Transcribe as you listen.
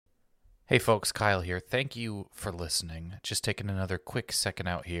Hey folks, Kyle here. Thank you for listening. Just taking another quick second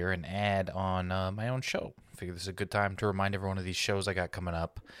out here and add on my own show. Figure this is a good time to remind everyone of these shows I got coming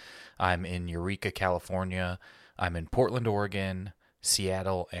up. I'm in Eureka, California. I'm in Portland, Oregon,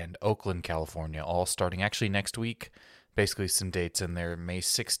 Seattle, and Oakland, California, all starting actually next week. Basically some dates in there. May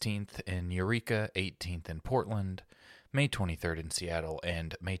 16th in Eureka, 18th in Portland, May 23rd in Seattle,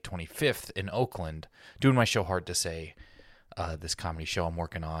 and May 25th in Oakland. Doing my show Hard to Say, this comedy show I'm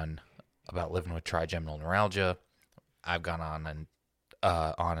working on about living with trigeminal neuralgia. I've gone on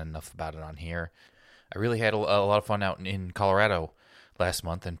enough about it on here. I really had a lot of fun out in Colorado last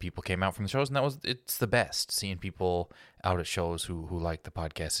month, and people came out from the shows, and it's the best. Seeing people out at shows who like the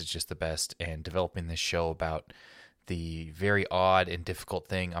podcast is just the best, and developing this show about the very odd and difficult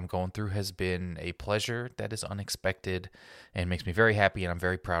thing I'm going through has been a pleasure that is unexpected and makes me very happy, and I'm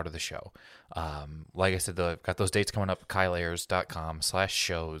very proud of the show. Like I said, I've got those dates coming up at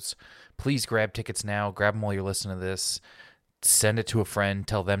kyleayers.com/shows. Please grab tickets now. Grab them while you're listening to this. Send it to a friend.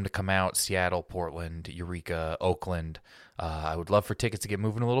 Tell them to come out. Seattle, Portland, Eureka, Oakland. I would love for tickets to get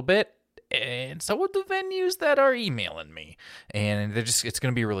moving a little bit. And so would the venues that are emailing me. And it's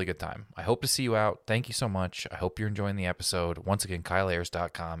going to be a really good time. I hope to see you out. Thank you so much. I hope you're enjoying the episode. Once again,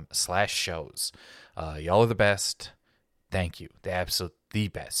 kyleayers.com/shows. Y'all are the best. Thank you. The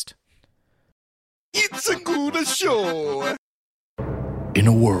best. It's a good show. In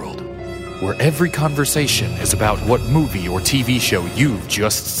a world where every conversation is about what movie or TV show you've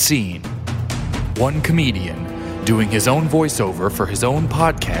just seen, one comedian doing his own voiceover for his own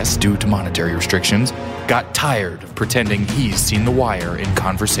podcast due to monetary restrictions got tired of pretending he's seen The Wire in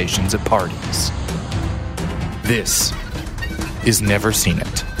conversations at parties. This is Never Seen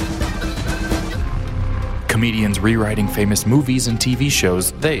It. Comedians rewriting famous movies and TV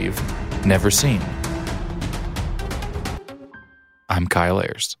shows they've never seen. I'm Kyle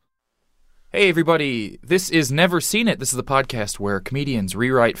Ayers. Hey everybody, this is Never Seen It. This is the podcast where comedians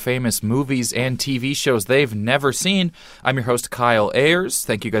rewrite famous movies and TV shows they've never seen. I'm your host, Kyle Ayers.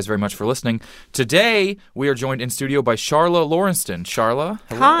 Thank you guys very much for listening. Today, we are joined in studio by Sharla Lawrenston. Sharla,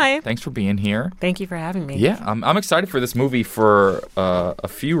 hello. Hi. Thanks for being here. Thank you for having me. Yeah, I'm excited for this movie for a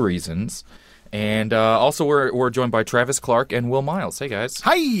few reasons. And also, we're joined by Travis Clark and Will Miles. Hey, guys.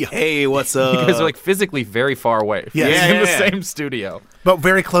 Hi. Hey, what's up? You guys are physically very far away. Yes. In the same studio. But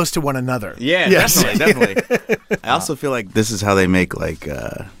very close to one another. Yeah, yes. definitely. I also feel like this is how they make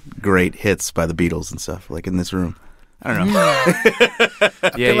great hits by the Beatles and stuff, like in this room. I don't know. I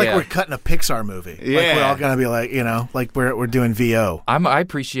feel like we're cutting a Pixar movie. Yeah. Like we're all going to be like, like we're doing VO. I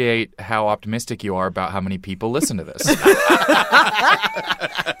appreciate how optimistic you are about how many people listen to this.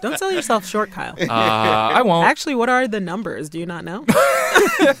 Don't sell yourself short, Kyle. I won't. Actually, what are the numbers? Do you not know?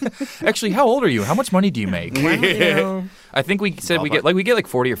 Actually, how old are you? How much money do you make? Well, I think we said we get like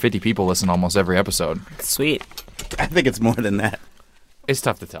 40 or 50 people listen almost every episode. sweet. I think it's more than that. It's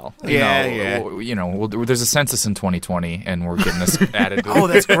tough to tell. Yeah. There's a census in 2020, and we're getting this added. Oh,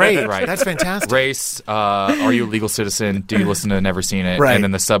 that's great. Right. That's fantastic. Race, are you a legal citizen? Do you listen to Never Seen It? Right. And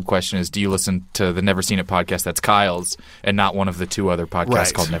then the sub-question is, do you listen to the Never Seen It podcast that's Kyle's and not one of the two other podcasts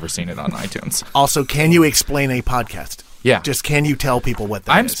Right. called Never Seen It on iTunes? Also, can you explain a podcast? Yeah. Just can you tell people what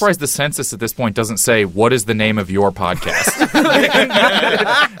that is? I'm surprised the census at this point doesn't say, what is the name of your podcast?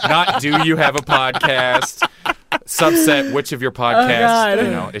 Not do you have a podcast? Subset, which of your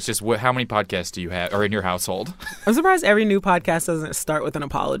podcasts, God. it's just how many podcasts do you have, or in your household? I'm surprised every new podcast doesn't start with an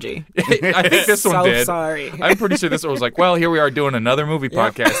apology. I think this one So did. sorry. I'm pretty sure this one was like, well, here we are doing another movie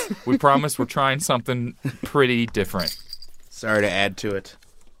podcast. We promise we're trying something pretty different. Sorry to add to it.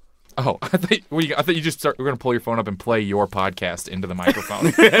 Oh, I thought you just were going to pull your phone up and play your podcast into the microphone.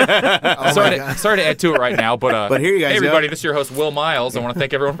 Oh sorry to add to it right now, but here you guys hey everybody, go. this is your host, Will Miles. I want to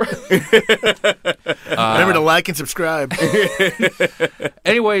thank everyone for... Remember to like and subscribe.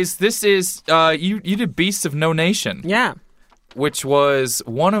 Anyways, this is, you did Beasts of No Nation. Yeah. Which was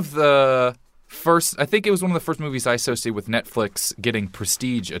one of the first, I think it was one of the first movies I associated with Netflix getting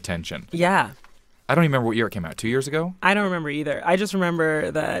prestige attention. Yeah. I don't even remember what year it came out. 2 years ago? I don't remember either. I just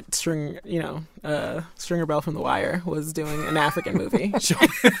remember that Stringer Bell from The Wire was doing an African movie.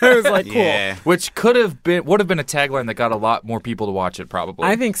 It was like, cool. Yeah. Which would have been a tagline that got a lot more people to watch it, probably.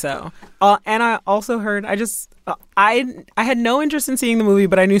 I think so. And I also heard, I had no interest in seeing the movie,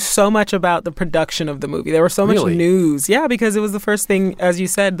 but I knew so much about the production of the movie. There was so much Really? news. Yeah, because it was the first thing, as you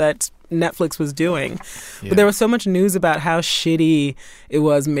said, that Netflix was doing. Yeah. But there was so much news about how shitty it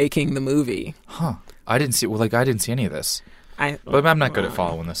was making the movie. Huh. I didn't see any of this. But I'm not good at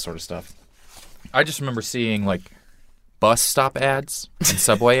following this sort of stuff. I just remember seeing, like, bus stop ads and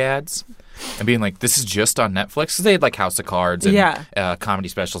subway ads. and being like, this is just on Netflix. Because they had like House of Cards and comedy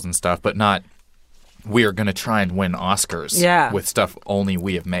specials and stuff, but not, we are going to try and win Oscars with stuff only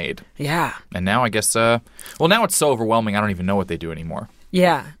we have made. Yeah. And now I guess, now it's so overwhelming, I don't even know what they do anymore.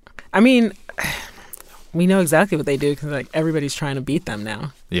 Yeah. I mean, we know exactly what they do because like everybody's trying to beat them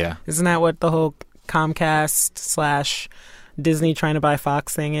now. Yeah. Isn't that what the whole Comcast / Disney trying to buy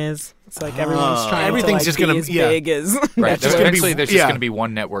Fox thing is? It's like everyone's trying everything's to just be gonna as yeah. big as Right. There's Netflix. just going to be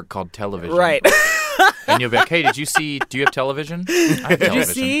one network called television. Right. And you'll be like, hey, do you have television? I have Did you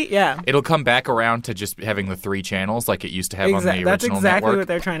television. see? Yeah. It'll come back around to just having the 3 channels like it used to have on the original That's exactly network. what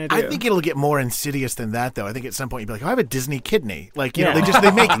they're trying to do. I think it'll get more insidious than that, though. I think at some point you'll be like, oh, I have a Disney kidney. Like, you know,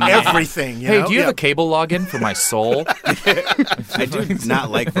 they make everything. You Hey, know? do you have a cable login for my soul? I do not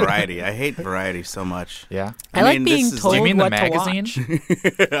like Variety. I hate Variety so much. Yeah. I like mean, being this is- told Do you mean the what magazine? to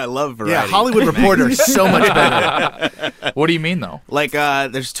watch. I love Variety. Yeah, Hollywood Reporter so much better. What do you mean, though? Like,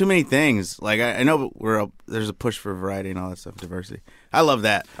 there's too many things. Like, I know there's a push for variety and all that stuff, diversity. I love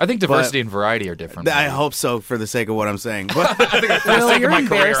that. I think diversity and variety are different. I hope so, for the sake of what I'm saying. But Will, you're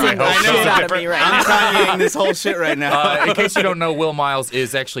embarrassing the I know. shit out of me right I'm now. Kanyeing this whole shit right now. In case you don't know, Will Miles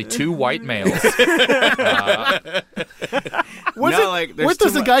is actually 2 white males. What's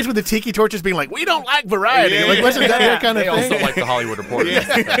those the guys with the tiki torches being like, we don't like variety? Yeah, like, wasn't that their kind of They thing? also like the Hollywood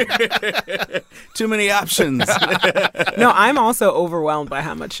Reporter. Too many options. No, I'm also overwhelmed by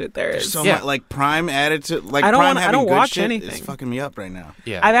how much shit there is. So Yeah. much, like Prime added to like I don't Prime wanna- I having don't good watch shit anything. is fucking me up right now.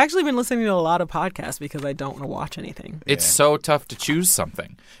 Yeah. I've actually been listening to a lot of podcasts because I don't want to watch anything. It's so tough to choose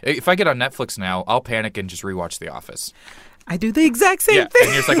something. If I get on Netflix now, I'll panic and just rewatch The Office. I do the exact same Yeah, thing. and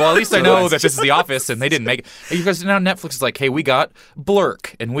you're just like, well, at least I know that this is The Office, and they didn't make it. Because now Netflix is like, hey, we got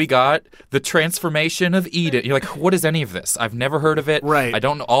Blurk, and we got The Transformation of Eden. You're like, what is any of this? I've never heard of it. Right. I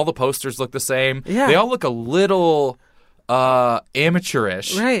don't know. All the posters look the same. Yeah. They all look a little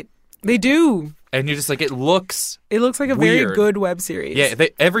amateurish. Right. They do. And you're just like, it looks... It looks like a very Weird. good web series. Yeah,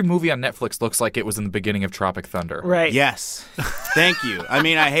 every movie on Netflix looks like it was in the beginning of Tropic Thunder. Right. Yes. Thank you. I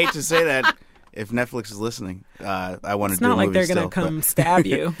mean, I hate to say that if Netflix is listening. I want to It's do a not like movie they're going to still, come stab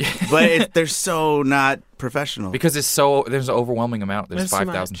you. but they're so not professional. Because there's an overwhelming amount. There's There's too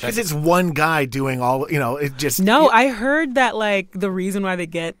 5,000 much. Because texts. it's one guy doing all, you know, it just... No, I heard that like the reason why they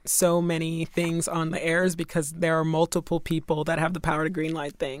get so many things on the air is because there are multiple people that have the power to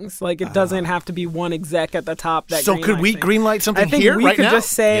greenlight things. Like it doesn't have to be one exec at the top that So could greenlights we things. greenlight something I think here we right could now?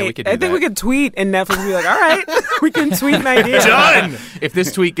 just say. Yeah, we could do I think we that. could tweet, and Netflix would be like, "All right, we can tweet an idea." Done! If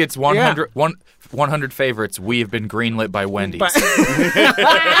this tweet gets 100 favorites, we have been greenlit by Wendy's.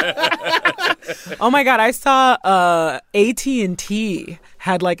 Oh my god, I saw AT&T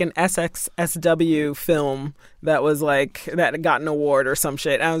had like an SXSW film that was like that got an award or some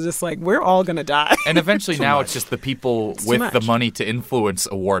shit. I was just like, we're all gonna die. And eventually now it's just the people too with the much. money to influence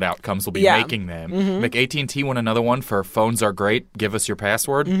award outcomes will be Yeah. making them. Like AT&T won another one for phones are great. Give us your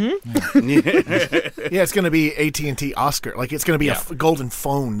password. Yeah, it's going to be AT&T Oscar. Like, it's going to be a golden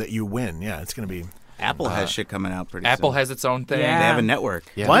phone that you win. Yeah, it's going to be... Apple has shit coming out pretty Apple soon. has its own thing. Yeah. They have a network.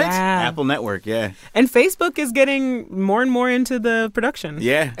 Yeah. What? Yeah. Apple Network, yeah. And Facebook is getting more and more into the production.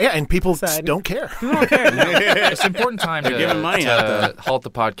 Yeah. Yeah, and people Side. don't care. I don't care. It's an important time to, giving money out, to halt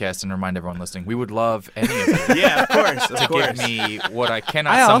the podcast and remind everyone listening. We would love any of you Yeah, of course. Of to course. give me what I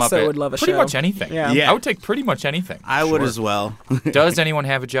cannot I sum also up. would love a pretty show. much anything. Yeah. Yeah. I would take pretty much anything. I would Sure. as well. Does anyone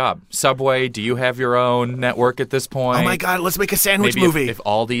have a job? Subway, do you have your own network at this point? Oh my God, let's make a sandwich Maybe movie. If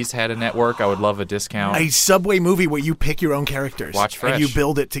Aldi's had a network, I would love a discount. A Subway movie where you pick your own characters. Watch Fresh. And you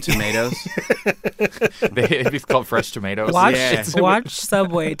build it to... Tomatoes. It'd be called Fresh Tomatoes. Watch, Yeah. watch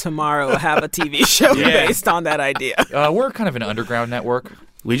Subway tomorrow have a TV show Yeah. based on that idea. We're kind of an underground network.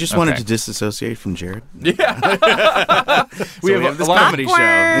 We just wanted Okay. to disassociate from Jared. Yeah. We have this a lot of comedy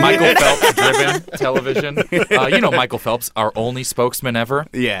show. Michael Phelps driven television. You know Michael Phelps, our only spokesman ever.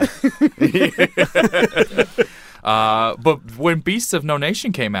 Yeah. But when Beasts of No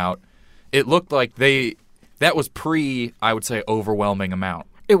Nation came out, it looked like that was I would say, overwhelming amount.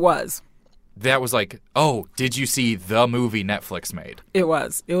 It was. That was like, oh, did you see the movie Netflix made? It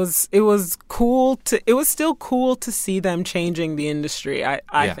was. It was cool to. It was still cool to see them changing the industry. I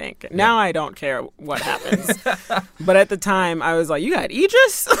Yeah. think now I don't care what happens, but at the time I was like, you got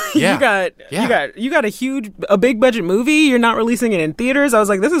Idris, Yeah. you got a big budget movie. You're not releasing it in theaters. I was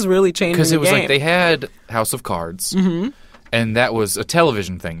like, this is really changing. Because the it was game. like they had House of Cards, and that was a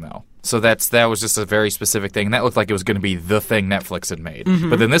television thing, though. So that was just a very specific thing. That looked like it was going to be the thing Netflix had made.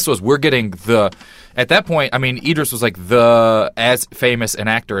 But then this was, we're getting at that point, I mean, Idris was like as famous an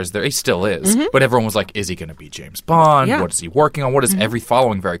actor as he still is. But everyone was like, is he going to be James Bond? Yeah. What is he working on? What is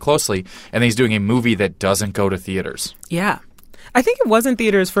following very closely? And then he's doing a movie that doesn't go to theaters. Yeah. I think it was in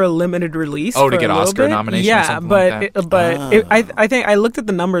theaters for a limited release. Oh, to for get a little Oscar bit. nomination or Yeah, something but like that? I think I looked at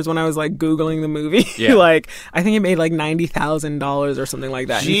the numbers when I was like Googling the movie. Yeah. Like I think it made like $90,000 or something like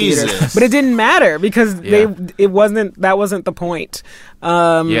that in Jesus. theaters. But it didn't matter because Yeah. that wasn't the point.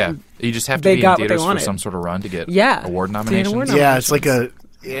 Yeah, you just have to they be in got what they theaters for wanted. some sort of run to get Yeah. award Theater nominations. award Yeah, it's like a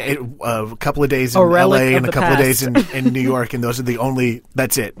couple of days in A relic LA of and a the couple of days past. in New York, and those are the only.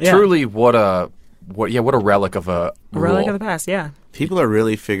 That's it. Yeah. Truly, what a relic of a A relic rule. of the past. Yeah, People are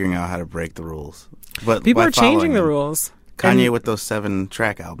really figuring out how to break the rules. But people by are changing following the them. rules. Kanye And- with those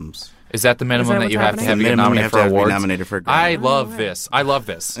 7-track albums. Is that the minimum that that what's you have to happening? get Minimum you nominated have for to be awards? nominated for a Grammy. I love this. I love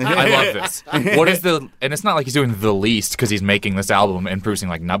this. I love this. What is the? And it's not like he's doing the least because he's making this album and producing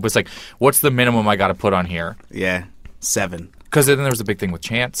like but it's like, what's the minimum I got to put on here? Yeah, 7. Because then there was a big thing with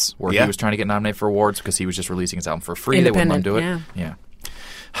Chance where Yeah. he was trying to get nominated for awards because he was just releasing his album for free. They wouldn't let him do it. Independent, Yeah.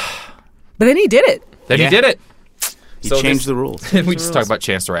 But then he did it. Then Yeah. he did it. He So changed this- the rules. And we just talked about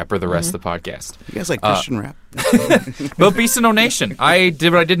Chance the Rapper the rest of the podcast. You guys like Christian rap? But Beast of No Nation, I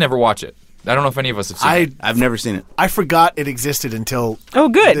did never watch it. I don't know if any of us have seen it. I've never seen it. I forgot it existed until Oh,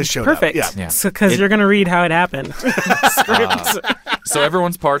 good. this showed Perfect. up. Yeah. Yeah. Because you're gonna read how it happened. So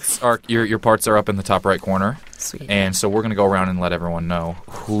everyone's parts are your parts are up in the top right corner. Sweet. And so we're going to go around and let everyone know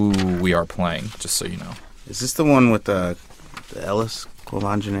who we are playing, just so you know. Is this the one with the Ellis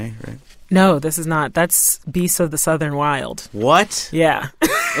Clemengenet, right? No, this is not. That's Beasts of the Southern Wild. What? Yeah.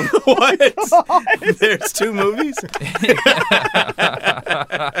 What? There's 2 movies?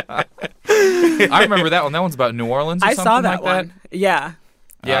 I remember that one. That one's about New Orleans or I something saw that like one. that. Yeah.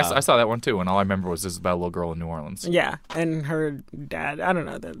 Yeah, I saw that one too, and all I remember was this is about a little girl in New Orleans. Yeah. And her dad, I don't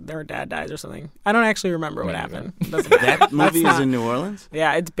know, her dad dies or something. I don't actually remember what Me happened. Doesn't matter. That movie is not- in New Orleans?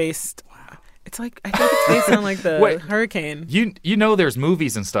 Yeah, it's based. It's like, I think it's based on like the Wait. hurricane. You know there's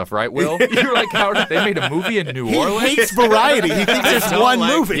movies and stuff, right, Will? You're like, how did they made a movie in New He Orleans? hates variety. He thinks there's don't one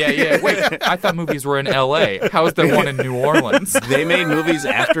like- movie. Yeah. Wait, I thought movies were in L.A. How is there one in New Orleans? They made movies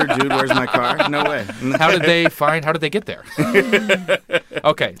after Dude, Where's My Car? No way. How did they get there?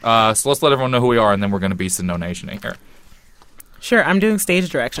 Okay, so let's let everyone know who we are, and then we're going to Beast of No Nation here. Sure, I'm doing stage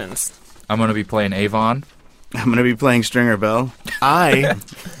directions. I'm going to be playing Avon. I'm going to be playing Stringer Bell. I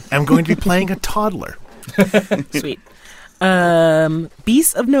am going to be playing a toddler. Sweet.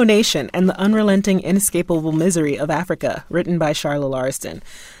 Beasts of No Nation and the Unrelenting Inescapable Misery of Africa, written by Charla Larston.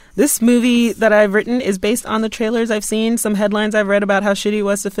 This movie that I've written is based on the trailers I've seen, some headlines I've read about how shitty it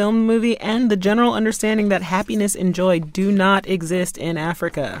was to film the movie, and the general understanding that happiness and joy do not exist in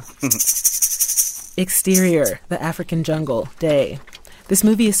Africa. Exterior, the African jungle, day. This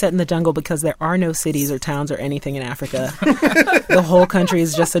movie is set in the jungle because there are no cities or towns or anything in Africa. The whole country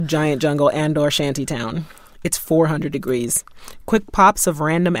is just a giant jungle and/or shanty town. It's 400 degrees. Quick pops of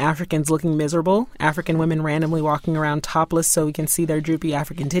random Africans looking miserable. African women randomly walking around topless so we can see their droopy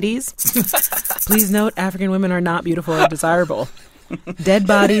African titties. Please note, African women are not beautiful or desirable. Dead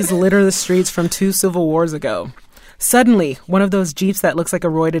bodies litter the streets from 2 civil wars ago. Suddenly, one of those Jeeps that looks like a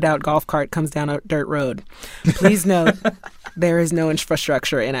roided out golf cart comes down a dirt road. Please note, there is no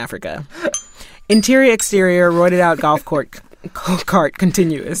infrastructure in Africa. Interior, exterior, roided out golf cart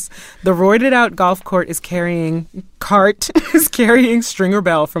continuous. The roided out golf cart is carrying Stringer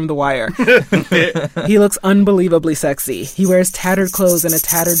Bell from The Wire. He looks unbelievably sexy. He wears tattered clothes and a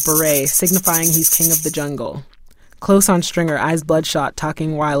tattered beret, signifying he's king of the jungle. Close on Stringer, eyes bloodshot,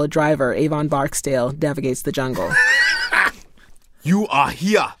 talking while a driver, Avon Barksdale, navigates the jungle. You are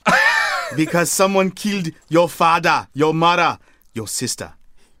here because someone killed your father, your mother, your sister,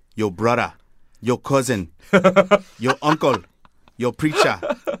 your brother, your cousin, your uncle, your preacher,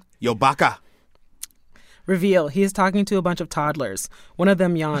 your baka. Reveal, he is talking to a bunch of toddlers. One of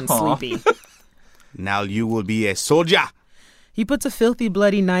them yawns, sleepy. Now you will be a soldier. He puts a filthy,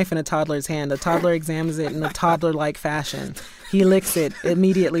 bloody knife in a toddler's hand. The toddler examines it in a toddler-like fashion. He licks it,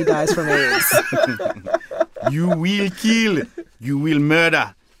 immediately dies from AIDS. You will kill. You will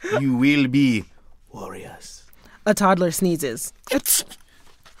murder. You will be warriors. A toddler sneezes.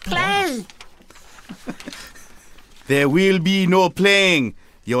 Play! There will be no playing.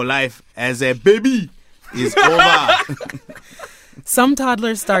 Your life as a baby is over. Some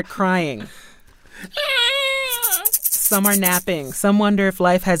toddlers start crying. Some are napping. Some wonder if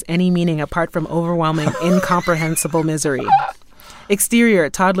life has any meaning apart from overwhelming, incomprehensible misery. Exterior,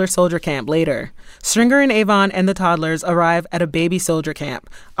 toddler soldier camp, later. Stringer and Avon and the toddlers arrive at a baby soldier camp.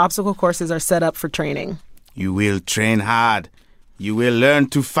 Obstacle courses are set up for training. You will train hard. You will learn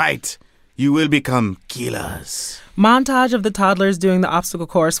to fight. You will become killers. Montage of the toddlers doing the obstacle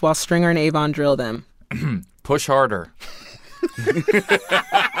course while Stringer and Avon drill them. Push harder.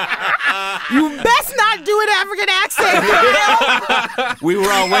 You best not do an African accent, Kyle. We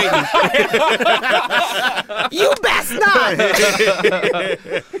were all waiting. You best not.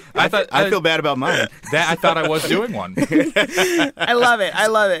 I feel bad about mine. I thought I was doing one. I love it. I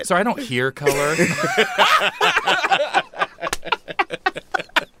love it. So I don't hear color.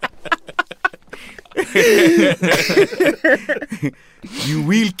 You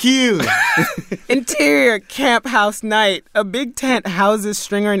will kill. Interior camp house night. A big tent houses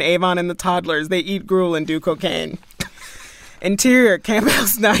Stringer and Avon and the toddlers. They eat gruel and do cocaine. Interior camp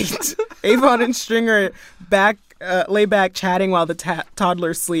house night. Avon and Stringer lay back chatting while the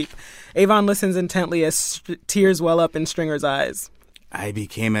toddlers sleep. Avon listens intently as tears well up in Stringer's eyes. I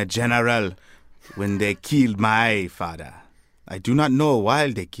became a general when they killed my father. I do not know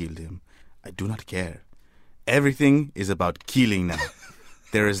why they killed him. I do not care. Everything is about killing now.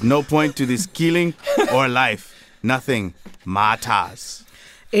 There is no point to this killing or life. Nothing matters.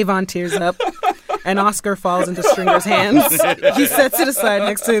 Avon tears up, and Oscar falls into Stringer's hands. He sets it aside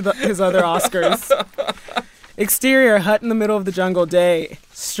next to his other Oscars. Exterior hut in the middle of the jungle day.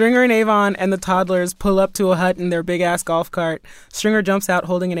 Stringer and Avon and the toddlers pull up to a hut in their big-ass golf cart. Stringer jumps out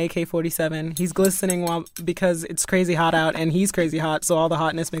holding an AK-47. He's glistening because it's crazy hot out, and he's crazy hot, so all the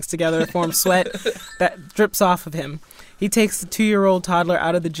hotness mixed together forms sweat that drips off of him. He takes the 2-year-old toddler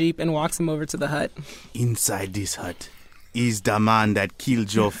out of the Jeep and walks him over to the hut. Inside this hut is the man that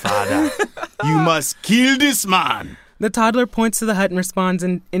killed your father. You must kill this man. The toddler points to the hut and responds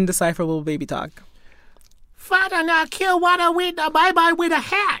in indecipherable baby talk. Father now kill water with a bye-bye with a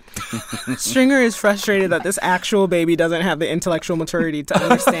hat. Stringer is frustrated that this actual baby doesn't have the intellectual maturity to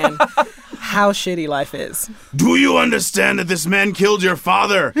understand how shitty life is. Do you understand that this man killed your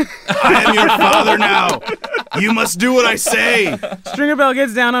father? I am your father now. You must do what I say. Stringer Bell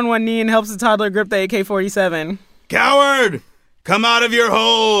gets down on one knee and helps the toddler grip the AK-47. Coward! Come out of your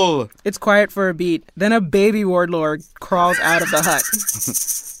hole! It's quiet for a beat. Then a baby warlord crawls out of the hut.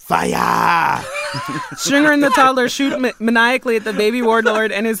 Fire! Stringer and the toddler shoot maniacally at the baby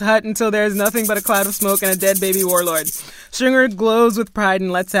warlord and his hut until there is nothing but a cloud of smoke and a dead baby warlord. Stringer glows with pride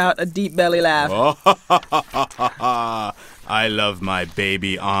and lets out a deep belly laugh. I love my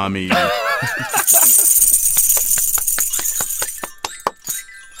baby army.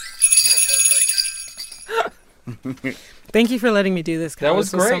 Thank you for letting me do this, Kyle. That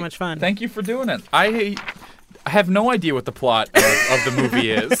was This was great. so much fun. Thank you for doing it. I have no idea what the plot of the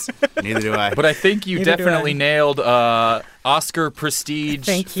movie is, Neither do I. but I think you Neither do definitely I. nailed Oscar prestige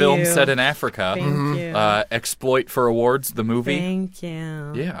Thank film you. set in Africa. Thank you. Exploit for awards, the movie. Thank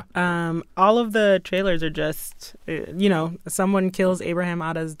you. Yeah. All of the trailers are just, someone kills Abraham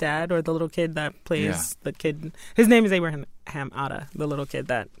Atta's dad or the little kid that plays the kid. His name is Abraham Atta, the little kid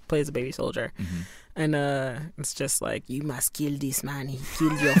that plays a baby soldier. Mm-hmm. And it's just like, you must kill this man. He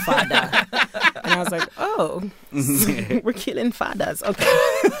killed your father. And I was like, oh, we're killing fathers. Okay.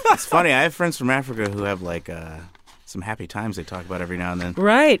 It's funny. I have friends from Africa who have some happy times they talk about every now and then.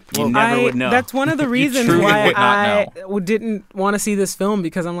 Right. You never would know. That's one of the reasons truly why would I not didn't want to see this film,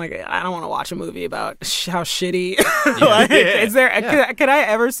 because I'm like, I don't want to watch a movie about how shitty. Is there? Could I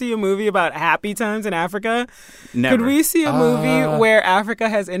ever see a movie about happy times in Africa? Never. Could we see a movie where Africa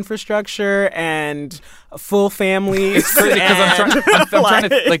has infrastructure and full families? It's crazy because I'm trying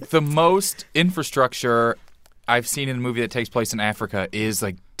to like the most infrastructure I've seen in a movie that takes place in Africa is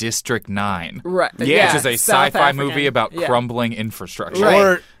like District 9. Right. Yeah. Which is a South sci-fi African. movie about Yeah. crumbling infrastructure. Right.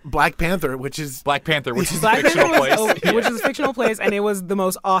 Or Black Panther, which is Black Panther, which is a Black fictional Panther place. which is a fictional place, and it was the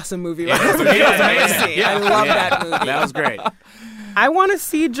most awesome movie Yeah, I've it was ever amazing. seen. Yeah. I love that movie. That was great. I want to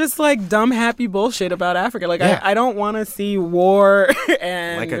see just like dumb, happy bullshit about Africa. Like Yeah. I don't want to see war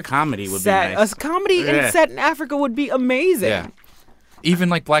and Like a comedy would be set, nice. A comedy Yeah. set in Africa would be amazing. Yeah. Even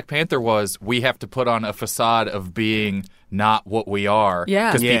like Black Panther was, we have to put on a facade of being not what we are. Yeah.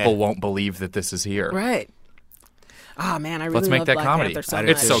 Because Yeah. people won't believe that this is here. Right. Oh man, I really Let's make love that Black comedy. Panther so I much.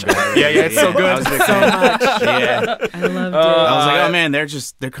 do It's so too. good. Yeah, it's so good. I was a big So fan. much. Yeah. I loved it. I was like, oh man,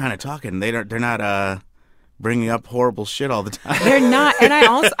 they're kind of talking. They're not bringing up horrible shit all the time. They're not, and I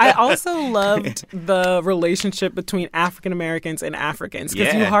also loved the relationship between African Americans and Africans,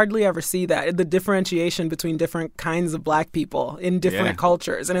 because you Yeah. hardly ever see that, the differentiation between different kinds of Black people in different Yeah.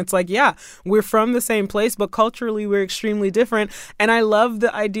 cultures, and it's like, yeah, we're from the same place, but culturally we're extremely different, and I love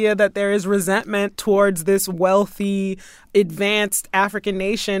the idea that there is resentment towards this wealthy, advanced African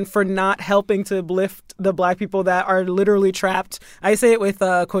nation for not helping to uplift the Black people that are literally trapped. I say it with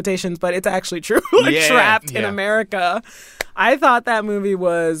quotations, but it's actually true. Like, Yeah. trapped in Yeah. America. I thought that movie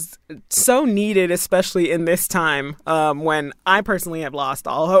was so needed, especially in this time when I personally have lost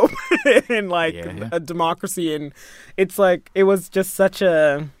all hope in like Yeah. a democracy, and it's like it was just such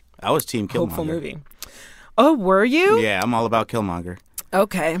a I was Team Killmonger. hopeful movie. Oh, were you? Yeah, I'm all about Killmonger.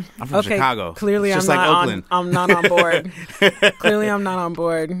 Okay. I'm from Chicago. Clearly, It's I'm just not like Oakland. I'm not on board. Clearly, I'm not on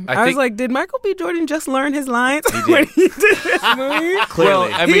board. I was think- like, did Michael B. Jordan just learn his lines when he did this movie? Clearly.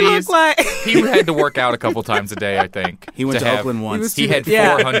 Well, I He mean, looked like he had to work out a couple times a day, I think. He went to have- Oakland once. He had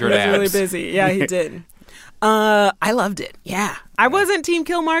yeah, 400 he was really abs. busy. Yeah, he did. I loved it. Yeah. I wasn't Team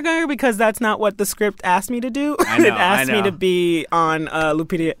Killmonger because that's not what the script asked me to do. I know, It asked I me know. to be on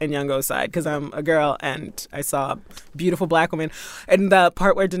Lupita Nyong'o's side because I'm a girl and I saw a beautiful black woman. And the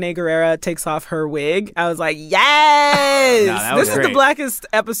part where Danae Guerrera takes off her wig, I was like, yes! No, that was This is the great. blackest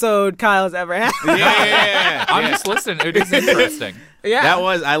episode Kyle's ever had. Yeah. I'm just listening. It is interesting. Yeah. That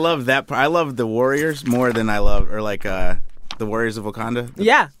was. I love that part. I love the Warriors more than I love, or like the Warriors of Wakanda.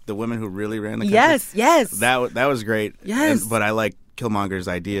 Yeah. The women who really ran the country. Yes. That was great. Yes. But I like Killmonger's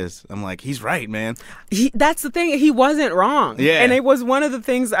ideas. I'm like, he's right, man. That's the thing. He wasn't wrong. Yeah. And it was one of the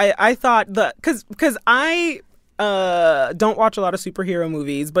things I thought because I don't watch a lot of superhero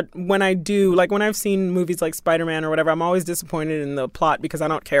movies, but when I do, like when I've seen movies like Spider-Man or whatever, I'm always disappointed in the plot because I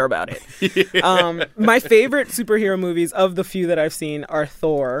don't care about it. My favorite superhero movies of the few that I've seen are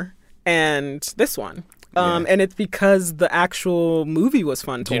Thor and this one. And it's because the actual movie was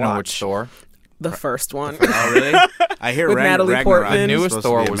fun to Do you watch. know which Thor? The first one. Oh, really? I hear With Natalie Ragnarok Portman. is The newest supposed to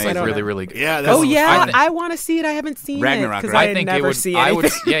Thor be was amazing. like really, really good. Yeah, that's Oh yeah, think- I want to see it. I haven't seen Ragnarok, it because right? I I think never it would. see I anything.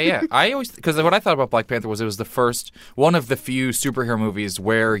 would. Yeah. I always because what I thought about Black Panther was it was the first one of the few superhero movies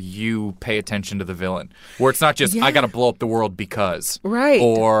where you pay attention to the villain, where it's not just Yeah. I got to blow up the world because, Right.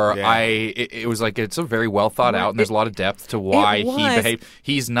 Or Yeah. it was like it's a very well thought out and there's a lot of depth to why he was. behaved.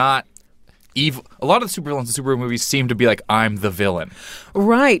 He's not evil. A lot of the supervillains in superhero movies seem to be like I'm the villain.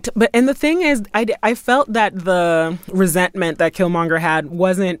 Right. And the thing is, I felt that the resentment that Killmonger had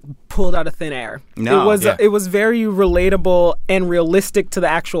wasn't pulled out of thin air. No. It was very relatable and realistic to the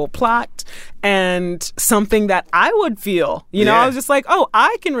actual plot and something that I would feel. You know, Yeah. I was just like, oh,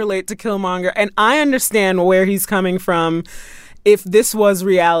 I can relate to Killmonger and I understand where he's coming from. If this was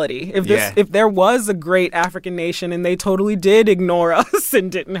reality, if there was a great African nation and they totally did ignore us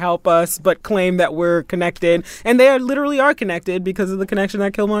and didn't help us, but claim that we're connected, and they literally are connected because of the connection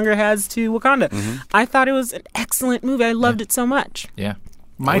that Killmonger has to Wakanda. I thought it was an excellent movie. I loved it so much. Yeah.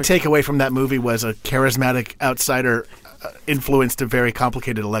 My takeaway from that movie was a charismatic outsider influenced a very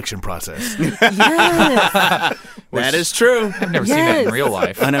complicated election process. Yes. That is true. I've never seen that in Yes. real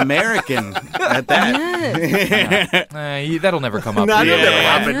life. An American at that. Yes. That'll never come up. Not in gonna the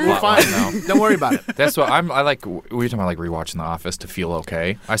happen. plot We're line, fine. no. Don't worry about it. That's what I like. We were talking about like rewatching The Office to feel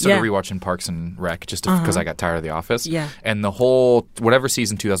okay. I started Yeah. rewatching Parks and Rec just because I got tired of The Office. Yeah. And the whole whatever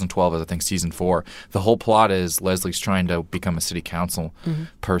season 2012 is, I think season 4. The whole plot is Leslie's trying to become a city council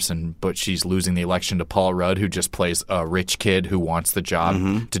person, but she's losing the election to Paul Rudd, who just plays a rich kid who wants the job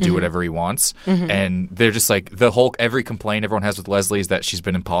to do whatever he wants. And they're just like every complaint everyone has with Leslie is that she's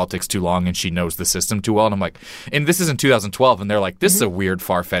been in politics too long and she knows the system too well. And I'm like, and this is in 2012, and they're like, this is a weird,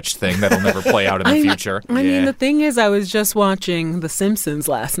 far-fetched thing that'll never play out in the future. I mean, the thing is, I was just watching The Simpsons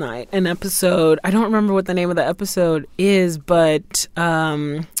last night. An episode, I don't remember what the name of the episode is, but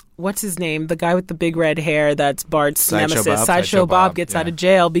what's his name? The guy with the big red hair that's Bart's Sideshow nemesis. Bob? Sideshow Bob gets yeah. out of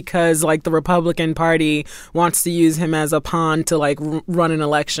jail because like the Republican Party wants to use him as a pawn to like run an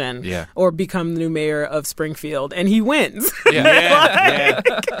election Yeah. or become the new mayor of Springfield, and he wins. Yeah.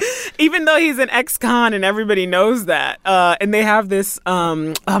 Even though he's an ex-con and everybody knows that. And they have this,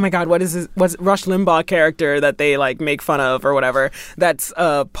 oh my God, what's Rush Limbaugh character that they like make fun of or whatever. That's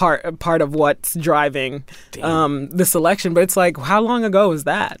part of what's driving this election. But it's like, how long ago was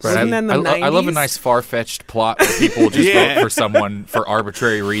that? Right. Wasn't that in the 90s? I love a nice far-fetched plot where people just vote for someone for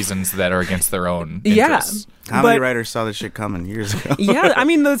arbitrary reasons that are against their own interests. How many But- writers saw this shit coming years ago? Yeah, I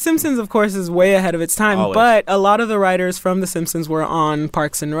mean, The Simpsons, of course, is way ahead of its time, Always. but a lot of the writers from The Simpsons were on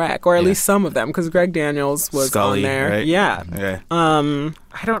Parks and Rec, or at Yeah. least some of them, because Greg Daniels was Scully, on there. right? Yeah. Yeah.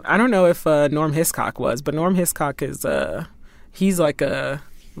 I don't know if Norm Hiscock was, but Norm Hiscock is he's like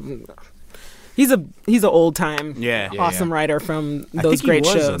he's a old time Yeah. awesome writer from I those think he great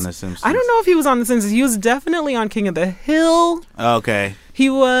was shows. on The Simpsons. I don't know if he was on The Simpsons. He was definitely on King of the Hill. Okay. He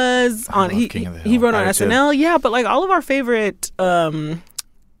was on love King of the he Hill. wrote on I do too. SNL. Yeah, but like all of our favorite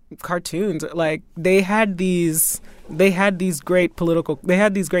cartoons, like they had these great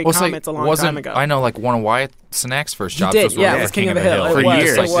comments a long time ago. I know, like one of Wyatt Cenac's first jobs did, was yeah, working it was with King of the Hill. Hill It For was,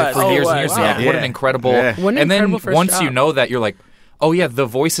 years. it was. for Oh, years it and years. was. Like, Yeah. what an incredible! Yeah. What an and incredible then first once job. you know that, you're like, oh yeah, the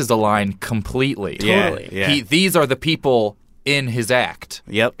voices align completely. Yeah. Totally. Yeah. These are the people in his act.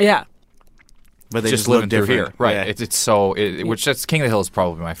 Yep. Yeah. But they just just look living through different. here, right? Yeah. It's so which that's King of the Hill is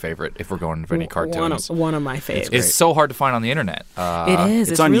probably my favorite if we're going to any cartoons. One of my favorites. It's so hard to find on the internet. It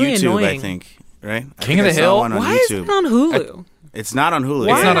is. It's on really YouTube, annoying. I think. Right? I King think of the I saw Hill? one on Why is YouTube. it on Hulu? It's not on Hulu.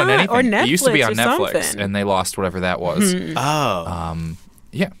 Why It's not on not? anything. Or It used to be on Netflix or Netflix, something. and they lost whatever that was. Oh.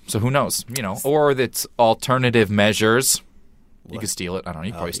 Yeah, so who knows? Or it's alternative measures. You could steal it. I don't know.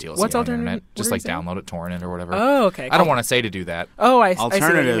 You could probably steal it. What's on the alternative- internet. what Just are like you saying? download it, torrent it, or whatever. Oh, okay. I don't want to say to do that. Oh, I see what you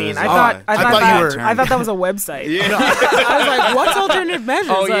Alternative mean. is- I thought I thought that was a website. I was like, what's alternative measures?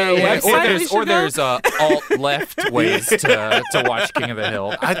 Oh yeah, A yeah. website we should go? there's alt left ways to watch King of the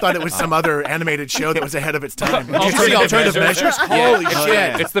Hill. I thought it was some other animated show that was ahead of its time. Did you Alternative see Alternative Measures? Measures? Yeah, Holy it's,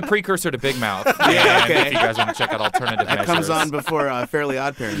 shit. it's the precursor to Big Mouth. Yeah, And okay. if you guys want to check out Alternative That Measures, comes on before Fairly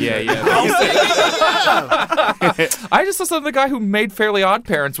Odd Parents. Yeah, yeah. I just listened to the guy who made Fairly Odd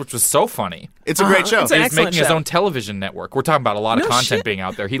Parents, which was so funny. It's a great show. it's an He's excellent making his show. own television network. We're talking about a lot of No content shit. being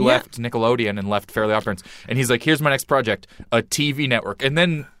out there. He Yeah. left Nickelodeon and left Fairly Odd Parents, and he's like, "Here's my next project, a TV network." And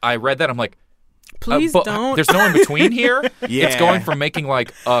then I read that, I'm like, Please but don't. There's no in between here. Yeah. It's going from making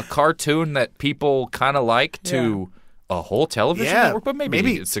like a cartoon that people kind of like to a whole television Yeah, network, but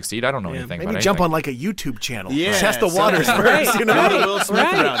maybe it'd succeed. I don't know anything Maybe about jump anything. on like a YouTube channel. Yeah, Test the waters something. first. You know? Right. Will Smith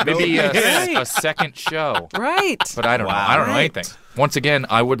Right. around. Maybe Right. a second show. Right. But I don't know. I don't know anything. Once again,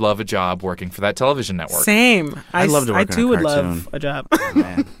 I would love a job working for that television network. Same. I'd love to work I on a too would cartoon. love a job.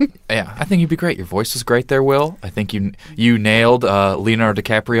 Man. Yeah, I think you'd be great. Your voice was great there, Will. I think you nailed Leonardo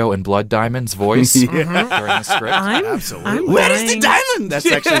DiCaprio in Blood Diamond's voice during the script. I'm Where is the dying. diamond? That's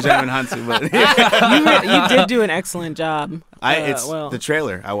actually Diamond Hansu, but You did do an excellent job. it's well. the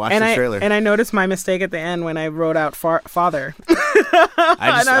trailer. I watched And the trailer. I noticed my mistake at the end when I wrote out father.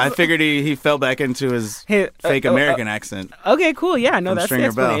 I figured he fell back into his Hey, fake American accent. Okay, cool. Yeah, no, From that's Stringer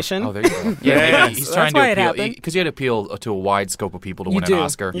the Bell. explanation. Oh, there you go. Yeah, Yeah. he's That's trying why to it appeal happened. because you had to appeal to a wide scope of people to You win do. an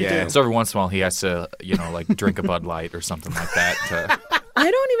Oscar. You Yeah. do. So every once in a while, he has to, like drink a Bud Light or something like that.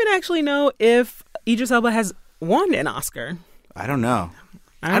 I don't even actually know if Idris Elba has won an Oscar. I don't know.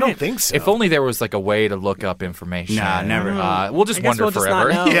 I don't think so. If only there was like a way to look up information. Nah, never. We'll just I guess wonder we'll just not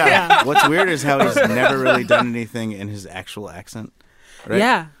forever. know. Yeah. What's weird is how he's never really done anything in his actual accent. Right?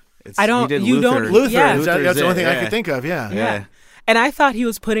 Yeah. It's- I don't- He did you Luther. don't- Luther, Yeah. that's the Luther's only thing I yeah. could think of, yeah. Yeah. And I thought he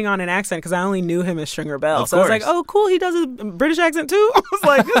was putting on an accent because I only knew him as Stringer Bell. Of So I was like, course. oh, cool, he does a British accent too? I was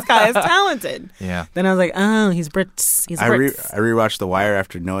like, this guy is talented. Yeah. Then I was like, oh, he's Brits. He's I Brits. rewatched The Wire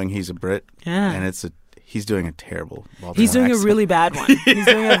after knowing he's a Brit. Yeah. And he's doing a terrible Baltimore He's doing accent. a really bad one. He's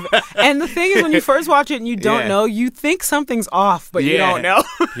doing and the thing is, when you first watch it and you don't Yeah. know, you think something's off, but you Yeah. don't know.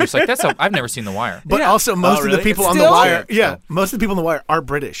 You're just like, I've never seen The Wire. But Yeah. also, most of really? the people on Still? the wire, Yeah. most of the people on the wire are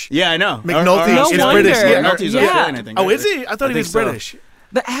British. Yeah, I know. McNulty No is wonder. British. Yeah. McNulty's Yeah. Australian, I think. Oh, right? is he? I thought he think was so. British.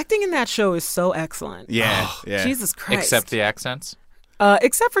 The acting in that show is so excellent. Yeah, yeah. Jesus Christ. Except the accents.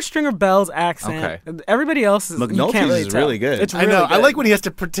 Except for Stringer Bell's accent. Okay. Everybody else is you McNulty's can't really is tell. really good. It's I really know. I good. like when he has to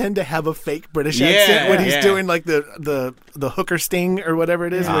pretend to have a fake British Yeah, accent when he's yeah. doing like the hooker sting or whatever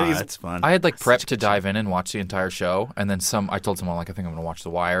it is. where Ah, he's, that's fun. I had like prepped to dive in and watch the entire show, and then I told someone like I think I'm going to watch The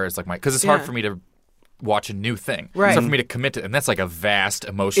Wire. It's like because it's hard Yeah. for me to watch a new thing. Right. It's hard for me to commit to, and that's like a vast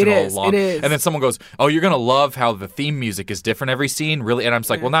emotional It is, long. it is. And then someone goes, "Oh, you're going to love how the theme music is different every scene." Really, and I'm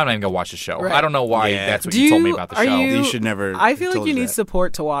just like, "Well, now I'm not even going to watch the show. Right. I don't know why Yeah. that's what Do you told me you- about the are show." you- You should never. I feel like told you need that.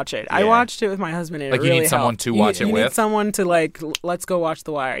 support to watch it. I Yeah. watched it with my husband. And Like, it you need really someone helped. to watch it you with? need someone to like. Let's go watch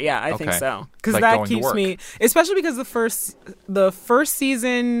The Wire. Yeah, I think Okay. so. Because Like that going to keeps work. me, especially because the first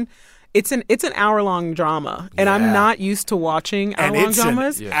season. It's an hour-long drama, and I'm Yeah. not used to watching and hour-long it's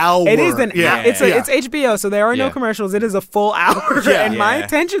dramas. an hour. It is an yeah. it's yeah. HBO, so there are no Yeah. commercials. It is a full hour, Yeah. and my Yeah.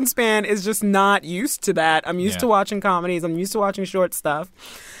 attention span is just not used to that. I'm used Yeah. to watching comedies. I'm used to watching short stuff.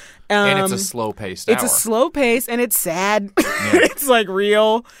 And it's a Um, slow-paced It's hour. a slow pace and it's sad. It's like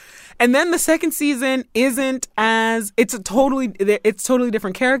real. And then the second season isn't as it's totally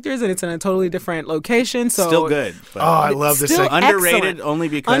different characters and it's in a totally different location. So Still good. But Oh, I love this. Still Thing. underrated excellent. only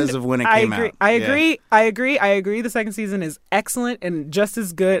because of when it came out. I Yeah. agree. The second season is excellent and just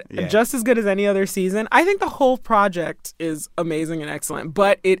as good Yeah. as any other season. I think the whole project is amazing and excellent,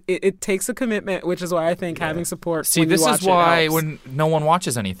 but it takes a commitment, which is why I think having support. See, when you this watch is why it helps. when no one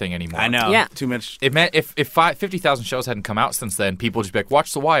watches anything anymore. I know. Yeah. Too much. It meant if 50,000 shows hadn't come out since then, people would just be like,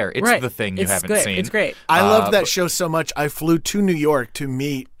 "Watch The Wire. It's Right. the thing you It's haven't great. seen." It's great. I loved that but- show so much. I flew to New York to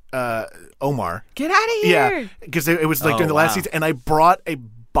meet Omar. Get out of Yeah, here. because it was like Oh, during the last wow. season, and I brought a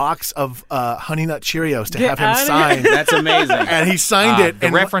box of Honey Nut Cheerios to Get have him outta sign, That's amazing. and he signed it. The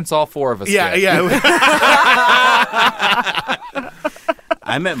and reference all four of us Yeah, get. yeah.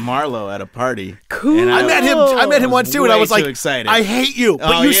 I met Marlo at a party. Cool. And I met him once too, and I way was like, too excited. I hate you,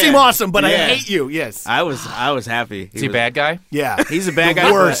 but Oh, you yeah. seem awesome, but I Yeah. hate you. Yes. I was happy. Is he a bad guy? Yeah. He's a bad The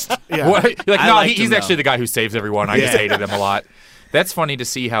guy. worst. Yeah. What? You're like, I no, liked he's him, actually though. the guy who saves everyone. I just Yeah. hated him a lot. That's funny to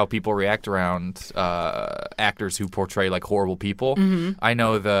see how people react around actors who portray like horrible people. I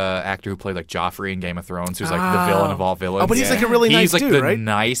know the actor who played like Joffrey in Game of Thrones, who's like the villain of all villains. Oh, but he's like a really nice He's like dude, the right?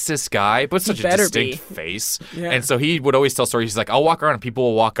 nicest guy, but such a better distinct be. face. Yeah. And so he would always tell stories. He's like, I'll walk around and people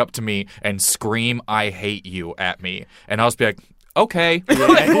will walk up to me and scream, "I hate you" at me, and I'll just be like, okay, like,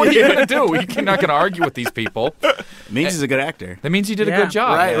 what are you gonna do? You're not gonna argue with these people. Means he's a good actor. That means he did a Yeah. good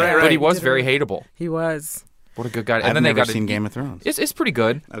job. Right, But he right. was very hateable. He was. What a good guy. And I've then they never got seen Game of Thrones. It's pretty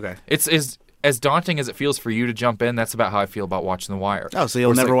good. Okay. It's as daunting as it feels for you to jump in. That's about how I feel about watching The Wire. Oh, so you'll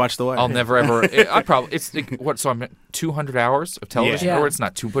Where it's never like, watch The Wire? I'll never ever. I probably it's like, what? So I'm at 200 hours of television, Yeah. or it's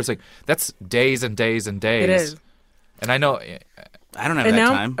not two, but it's like that's days and days and days. It is. And I know. I don't have And that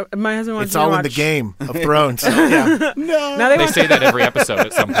now time. my husband wants It's me to all in watch. the Game of Thrones. Yeah. Now they They want say that every episode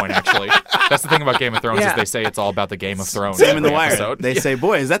at some point. Actually, that's the thing about Game of Thrones Yeah. is they say it's all about the Game of Thrones. Same in The every Wire. episode. They say,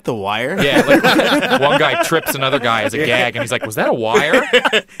 boy, is that The Wire? Yeah, like one guy trips another guy as a gag, and he's like, "Was that a wire?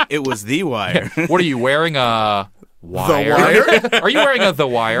 It was The Wire. What are you wearing? A wire? Wire? Are you wearing a The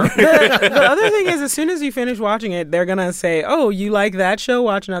Wire?" the other thing is, as soon as you finish watching it, they're gonna say, "Oh, you like that show?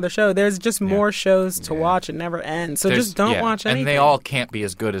 Watch another show." There's just more shows to watch. It never ends. So just don't watch anything. And they all can't be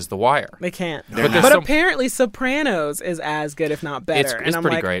as good as The Wire. They can't. But But, there's some- apparently, Sopranos is as good, if not better. It's and I'm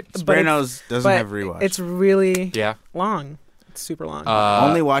pretty like, great. but Sopranos doesn't but have rewatch. It's really Yeah. long. It's super long.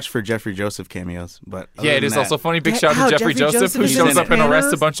 Only watch for Jeffrey Joseph cameos. But other Yeah, it than is that- also funny. Big Get shout out out, to Jeffrey Jeffrey Joseph, who Joseph shows is up and in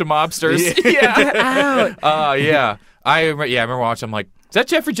arrests a Sopranos? bunch of mobsters. Get out. Yeah. I remember watching. I'm like, is that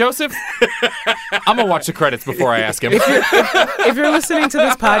Jeffrey Joseph? I'm gonna watch the credits before I ask him. If you're listening to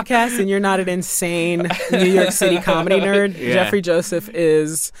this podcast and you're not an insane New York City comedy nerd, Yeah. Jeffrey Joseph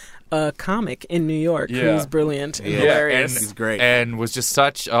is a comic in New York Yeah. who's brilliant and Yeah, hilarious. He's great. And was just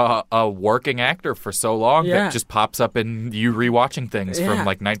such a working actor for so long Yeah. that just pops up in you rewatching things Yeah. from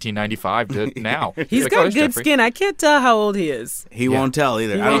like 1995 to now. He's Like, got oh, good there's Jeffrey. skin. I can't tell how old he is. He won't tell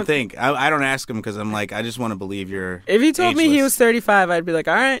either. He I don't won't- think. I don't ask him because I'm like, I just want to believe you're. If he told me he ageless. was 35, I'd be like,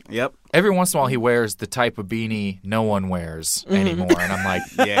 all right. Yep. Every once in a while, he wears the type of beanie no one wears Mm-hmm. anymore, and I'm like,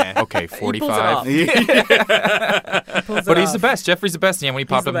 Yeah. okay, He pulls it 45. off. He pulls But it he's the off. best. Jeffrey's the best. And when he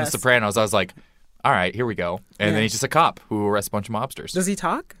popped the up in The best. Sopranos, I was like, all right, here we go. And Yeah. then he's just a cop who arrests a bunch of mobsters. Does he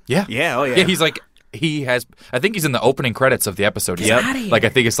talk? Yeah. Yeah. Oh yeah. Yeah, he's like, he has, I think he's in the opening credits of the episode. Get outta here. Like, I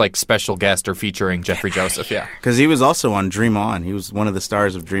think it's like special guest or featuring Jeffrey Joseph. Yeah. Because he was also on Dream On. He was one of the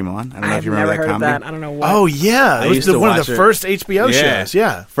stars of Dream On. I don't know I've if you remember never that heard comedy. of that. I don't know what. Oh, yeah. It was used to one of watch the it. first HBO shows.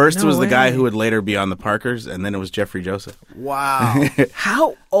 Yeah. First No was the guy way. who would later be on the Parkers, and then it was Jeffrey Joseph. Wow.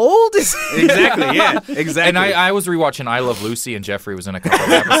 How old is he? Exactly. Yeah. Exactly. And I was rewatching I Love Lucy, and Jeffrey was in a couple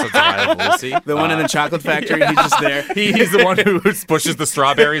of episodes of I Love Lucy. the one in the chocolate factory. He's just there. He's the one who pushes the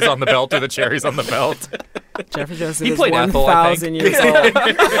strawberries on the belt or the cherries on the belt. Jeffrey Joseph He is played Ethel, I 1,000 think. years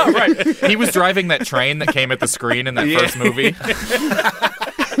old. Right. He was driving that train that came at the screen in that first movie.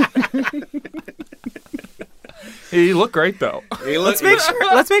 He looked great though. Let's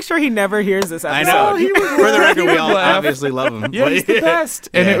make sure he never hears this I episode. know. For the record, we all laugh. obviously love him. Yeah, he's the best.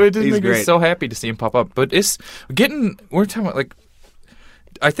 And Yeah, it did he's make me great. so happy to see him pop up. But it's getting, we're talking about like,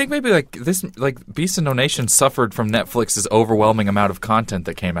 I think maybe like this, like Beast of No Nation suffered from Netflix's overwhelming amount of content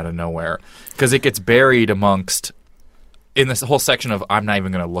that came out of nowhere because it gets buried amongst, in this whole section of, I'm not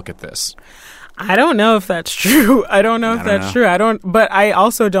even going to look at this. I don't know if that's true. I don't know if I don't that's know. true. I don't. But I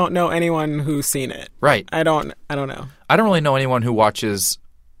also don't know anyone who's seen it. Right. I don't know. I don't really know anyone who watches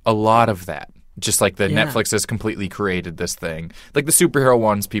a lot of that. Just like that Yeah. Netflix has completely created this thing. Like the superhero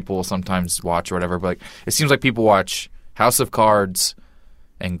ones people will sometimes watch or whatever, but like, it seems like people watch House of Cards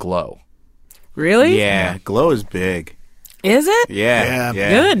and Glow. Really? Yeah. Glow is big. Is it? Yeah. Yeah.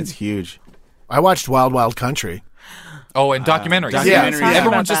 Good. It's huge. I watched Wild Wild Country. Oh, and documentaries. documentaries. Yeah. Everyone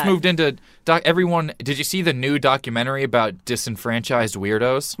About just that. moved into everyone. Did you see the new documentary about disenfranchised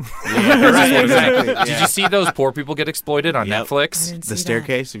weirdos? Right, exactly. Did you see those poor people get exploited on Yep. Netflix? The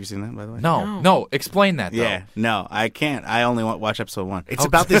Staircase. Have you seen that, by the way? No. Explain that though. Yeah. No, I can't. I only watch episode 1. It's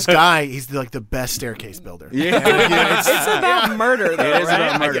about this guy. He's like the best staircase builder. Yeah. It's about murder, though. It is right?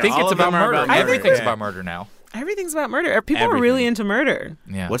 about murder. I think All it's of them about are murder. about murder. Everything's Yeah. about murder now. Everything's about murder. People are Everything. really into murder.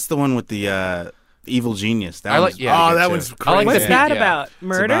 Yeah. What's the one with the evil genius? That I like- one's yeah. pretty Oh, good, that too. one's I crazy. like What's Yeah. that Yeah. about? It's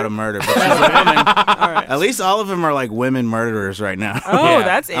Murder? about a murder. But she's a woman. All right. At least all of them are like women murderers right now. Oh, Yeah.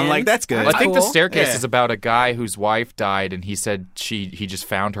 that's I'm in. like, that's good. I think the cool. staircase Yeah. is about a guy whose wife died, and he said he just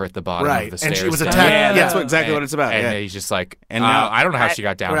found her at the bottom Right, of the and stairs. she was down attacked. there. Yeah, that's Yeah. exactly what it's about. And Yeah. he's just like, And now- I don't know how she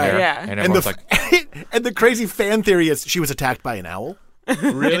got down Right. there. Yeah. And And everyone's the like, and the crazy fan theory is she was attacked by an owl.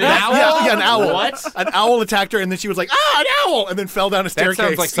 Really? An owl? Yeah, an owl. What? An owl attacked her, and then she was like, an owl! And then fell down a That staircase.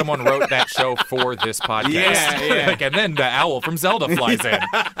 sounds like someone wrote that show for this podcast. Yeah. Like, and then the owl from Zelda flies in.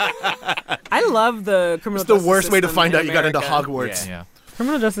 I love the criminal It's the justice worst way to system find in out you got into America. Hogwarts. Yeah.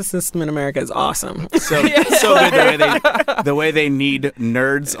 Criminal justice system in America is awesome. So good the way they need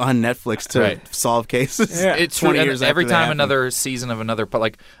nerds on Netflix to Right. solve cases. Yeah. It's true. 20 And years every after they time happen. another season of another, but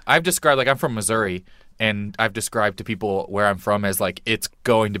like I've described, like I'm from Missouri, and I've described to people where I'm from as like it's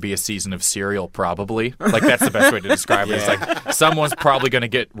going to be a season of Serial, probably. Like that's the best way to describe it. It's like someone's probably going to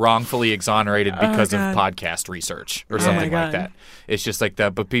get wrongfully exonerated because of God. podcast research or my something like God. that. It's just like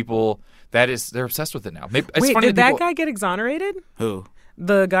that. But people, they're obsessed with it now. Maybe, it's Wait, funny did that people- guy get exonerated? Who?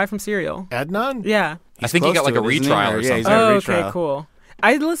 The guy from Serial. Adnan? Yeah. I think he close got like to a it, isn't he? retrial or Yeah, something. he's got a Oh, retrial. okay, cool.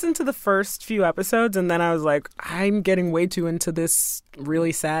 I listened to the first few episodes and then I was like, I'm getting way too into this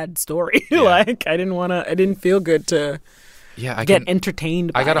really sad story. Like, I didn't feel good to Yeah, I get can,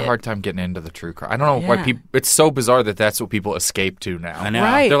 entertained by I got a it. hard time getting into the true crime. I don't know why Yeah. people. It's so bizarre that that's what people escape to now. I know.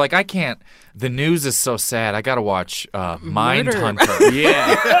 Right. They're like, I can't. The news is so sad. I got to watch Mindhunter,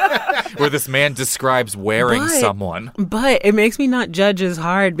 Yeah. where this man describes wearing But- someone. But it makes me not judge as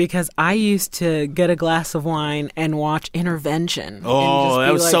hard because I used to get a glass of wine and watch Intervention. Oh, and just that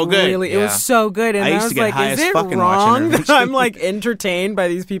be, was like, so good. Really, It Yeah. was so good. And I I, used was to get like, high is as it fucking watching wrong that Intervention. I'm like entertained by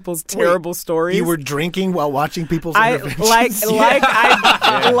these people's terrible stories? You were drinking while watching people's I interventions? like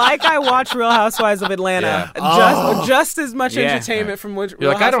I watch Real Housewives of Atlanta just as much entertainment from which You're Real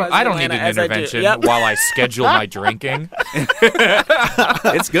like, Housewives I of don't need Atlanta an as I do. intervention Yep. while I schedule my drinking.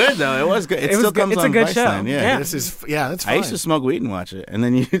 It's good though. It was good. It, It was still good. comes It's a on good Viceland, show. Yeah. Yeah. This is, that's fine. I used to smoke weed and watch it, and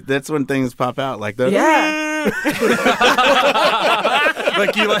then that's when things pop out like the Yeah.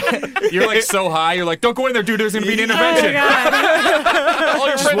 Like you're like so high. You're like, don't go in there, dude. There's gonna be an intervention. All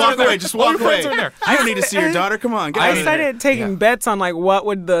your Just friends walk are there. away. Just All walk your friends away. are in there. I don't need to see your daughter. Come on, get I out of there. started taking bets on like what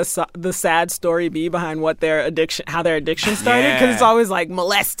would the sad story be behind what their addiction, how their addiction started, because Yeah. it's always like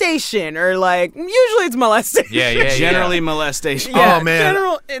molestation or like usually it's molestation. Yeah. Generally molestation. Yeah, Oh, man.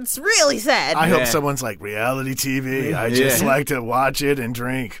 general. It's really sad. I hope Yeah. someone like reality TV. I just Yeah. like to watch it and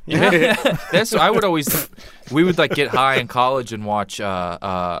drink. That's I would always. We would like get high in college and watch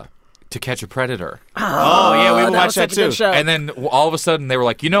To Catch a Predator. Oh yeah, we would that watch was that such a good too. show. And then all of a sudden they were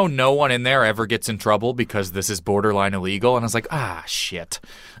like, no one in there ever gets in trouble because this is borderline illegal. And I was like, shit.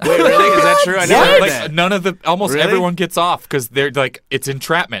 Wait, really? Is that true? I never heard Like that. none of almost Really? everyone gets off because they're like, it's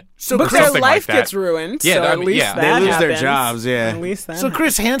entrapment. So or but their something life like that. gets ruined. Yeah, so I at mean, least yeah. that They lose their happens. jobs, yeah. At least that. So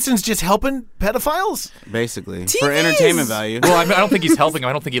Chris Hansen's just helping pedophiles? Basically, for TVs. entertainment value. Well, I don't think he's helping them.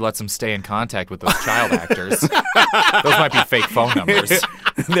 I don't think he lets them stay in contact with those child actors. Those might be fake phone numbers.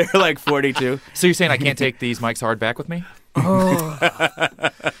 They're like 42. So you're saying I can't take these mics hard back with me?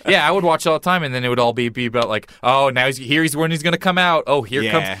 Yeah, I would watch all the time, and then it would all be about like, oh, now he's when he's going to come out. Oh, here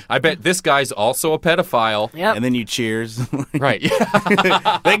Yeah. comes. I bet this guy's also a pedophile. Yep. And then you cheers. Right.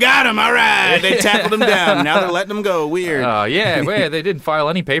 Yeah. They got him. All right. They tackled him down. Now they're letting him go. Weird. Yeah. Wait, they didn't file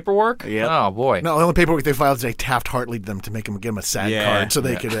any paperwork. Yep. Oh boy. No, the only paperwork they filed is they Taft Hartley'd them to give them a SAG Yeah. card so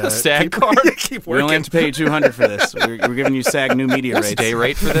they could A SAG keep, card? keep we only working. have to pay you $200 for this. We're giving you SAG new media What's rates. the day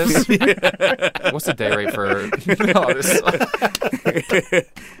rate for this? What's the day rate for? Oh, this,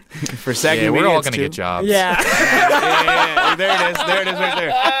 For SAG yeah, new we're media. all it's going to two. get jobs. Yeah. Yeah. There it is. There it is right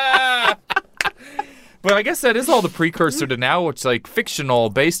there. But I guess that is all the precursor to now, which like fictional,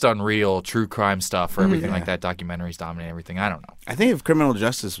 based on real, true crime stuff or everything like that. Documentaries dominate everything. I don't know. I think if criminal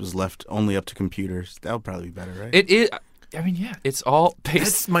justice was left only up to computers, that would probably be better, right? It is. I mean, yeah, it's all based.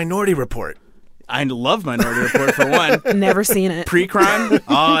 That's Minority Report. I love Minority Report for one. Never seen it. Pre-crime?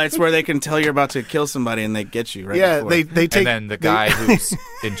 Oh, it's where they can tell you're about to kill somebody and they get you right Yeah, before. they take. And then the guy who's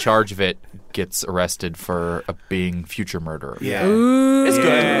in charge of it gets arrested for being future murderer. Yeah. It's good.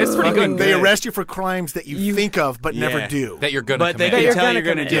 Yeah. It's pretty good. They arrest you for crimes that you think of but never Yeah. do. That you're gonna But they commit. can tell gonna you're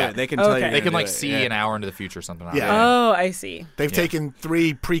going to do commit. it. They can tell Okay. you. They can like do it. see Yeah. an hour into the future or something. Yeah. Oh, I see. They've taken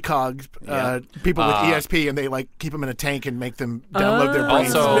 3 precog people with ESP and they like keep them in a tank and make them download their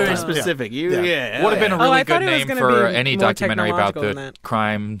brains. Also- Very Yeah. specific. You, Yeah. yeah. Would have been a Oh, really I thought good it was name gonna for be any more documentary about technological than the that.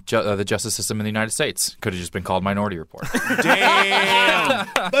 crime, the justice system in the United States. Could have just been called Minority Report. Damn.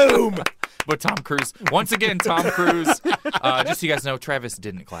 Boom! But Tom Cruise, once again, Tom Cruise. Just so you guys know, Travis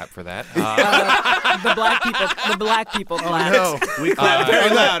didn't clap for that. The black people clapped. No. We clap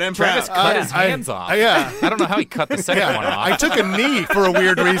very loud and Travis proud. cut his hands off. yeah. I don't know how he cut the second one off. I took a knee for a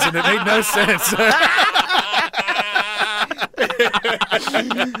weird reason. It made no sense.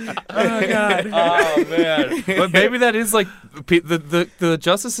 Oh God. Oh man! But maybe that is like the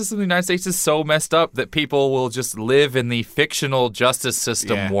justice system in the United States is so messed up that people will just live in the fictional justice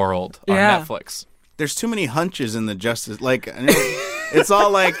system Yeah. world on Yeah. Netflix. there's too many hunches in the justice. Like, it's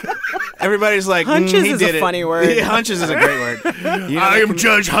all like everybody's like, Hunches he is did a it. funny word. Yeah, hunches is a great word. You know, I am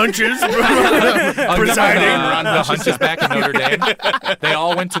Judge Hunches, presiding. The Hunches back in Notre Dame. They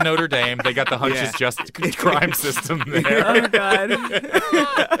all went to Notre Dame. They got the Hunches just crime system there. Oh God.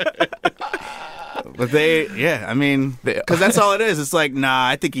 But because that's all it is. It's like, nah,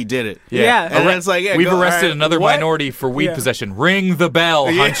 I think he did it. Yeah. And then it's like, yeah, We've go, arrested all right, another what? minority for weed Yeah. possession. Ring the bell,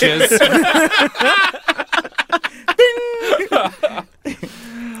 Hunches.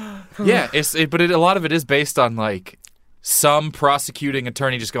 Yeah, but a lot of it is based on like some prosecuting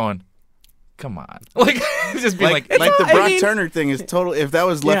attorney just going, "Come on," like just being like, Like the I Brock mean- Turner thing is total. If that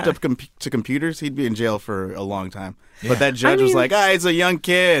was left Yeah. up to computers, he'd be in jail for a long time. But that judge was like, he's a young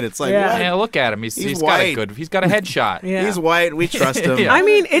kid. It's like, Yeah. what? "Yeah, look at him. He's got a white. he's got a headshot." Yeah. He's white. We trust him. Yeah. I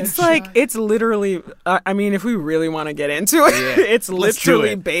mean, it's like it's literally. I mean, if we really want to get into it, it's Let's do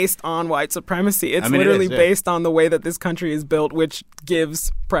literally it. based on white supremacy. It's I mean, it literally is, yeah. based on the way that this country is built, which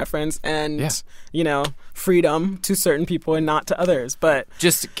gives preference and freedom to certain people and not to others. But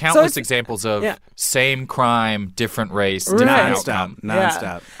Just countless it's- examples of yeah. same crime, different race, Right. different Nonstop. outcome.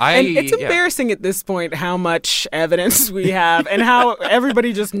 Nonstop. And it's embarrassing at this point how much evidence we have and how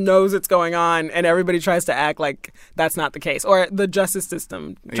everybody just knows it's going on and everybody tries to act like that's not the case. Or the justice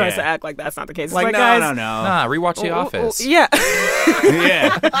system tries Yeah. to act like that's not the case. It's Like, no, guys, no. Nah, rewatch The Office. Yeah.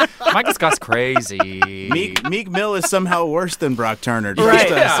 Yeah. Michael Scott's crazy. Meek Mill is somehow worse than Brock Turner. Right,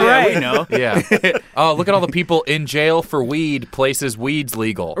 Trust us. yeah, Yeah, right. we know. Yeah. Oh, look at all the people in jail for weed. Places weed's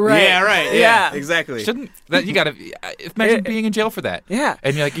legal. Right. Yeah, right. Yeah. Exactly. Shouldn't that you gotta imagine being in jail for that? Yeah.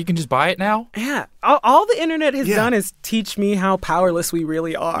 And you're like, you can just buy it now. Yeah. All the internet has Yeah. done is teach me how powerless we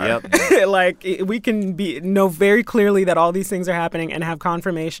really are. Yep. Like we can know very clearly that all these things are happening and have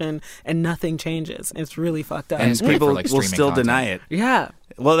confirmation and nothing changes. It's really fucked up. And it's great People for, like, will streaming still content. deny it. yeah.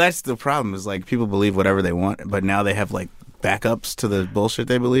 Well, that's the problem. Is like people believe whatever they want, but now they have like backups to the bullshit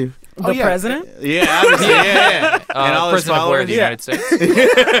they believe. The yeah. president? Yeah, obviously. Yeah. And all his President of where? followers. The Yeah. United States.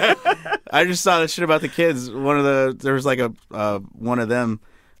 I just saw this shit about the kids. There was like a one of them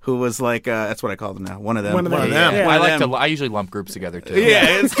who was like that's what I call them now. One of them. One of them. Yeah. Yeah. I usually lump groups together too.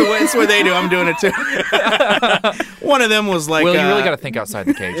 Yeah, it's what they do. I'm doing it too. One of them was like, Well, you really got to think outside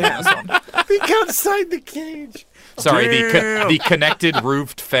the cage on this one. Think outside the cage. Sorry, Damn. the connected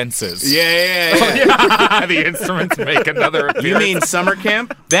roofed fences. Yeah. The instruments make another appearance. You mean summer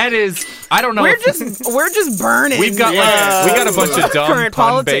camp? That is, I don't know. We're if- just burning. We've got Yeah. we got a bunch of dumb Current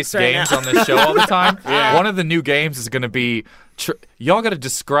politics pun-based right games now. on this show all the time. One of the new games is going to be y'all got to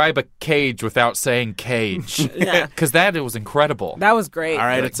describe a cage without saying cage. Yeah. Because that was incredible. That was great. All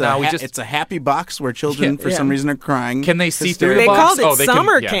right, Like, it's no, we a just- it's a happy box where children for Yeah. some reason are crying. Can they see through They the box? called it Oh, they can-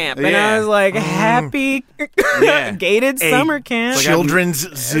 summer yeah. camp, and Yeah. I was like, happy Yeah. gated A summer camp. Children's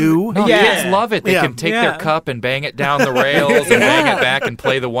zoo. No, Yeah. kids love it. They Yeah. can take Yeah. their cup and bang it down the rails and bang it back and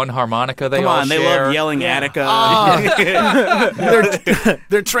play the one harmonica they Come all on, they share. love yelling Attica.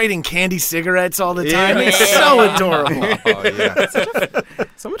 They're trading candy cigarettes all the time. Yeah. It's so adorable. Oh, yeah.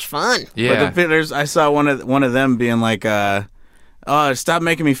 So much fun. Yeah. But I saw one of them being like, "Oh, stop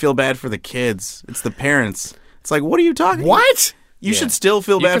making me feel bad for the kids. It's the parents." It's like, what are you talking? What? You Yeah. should still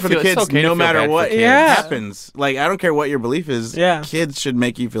feel You bad can for the feel- it's kids, okay to no feel matter bad for what kids. Yeah. happens. Like, I don't care what your belief is. Yeah. Kids should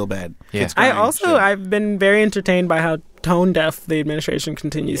make you feel bad. Yeah. Kids I crying also should. I've been very entertained by how tone deaf the administration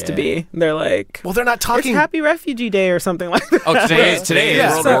continues to be. They're like, Well, they're not it's talking. Happy Refugee Day or something like that. Oh, today is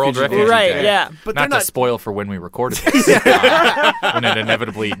Yeah. World Refugee right, Day. yeah. But they're not to not. spoil for when we recorded this, when it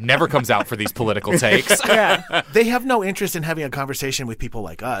inevitably never comes out for these political takes. Yeah. They have no interest in having a conversation with people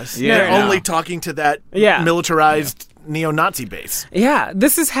like us. Yeah, They're no. only talking to that Yeah. militarized neo-Nazi base. Yeah,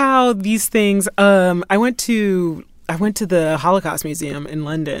 this is how these things. I went to the Holocaust Museum in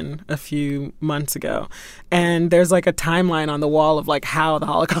London a few months ago, and there's like a timeline on the wall of like how the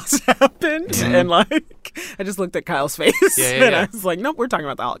Holocaust happened, and like I just looked at Kyle's face, Yeah, and yeah. I was like, nope, we're talking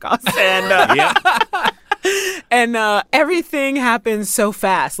about the Holocaust, and and everything happened so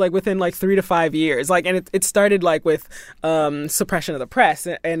fast, like within like 3 to 5 years. Like, and it started like with suppression of the press,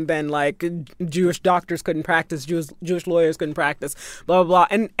 and then like Jewish doctors couldn't practice, Jewish lawyers couldn't practice, blah blah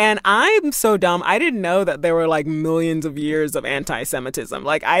blah. And I'm so dumb. I didn't know that there were like millions of years of anti-Semitism.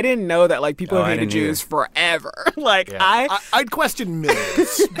 Like, I didn't know that like people Oh, have I hated didn't either. Jews forever. Like, Yeah. I'd question millions.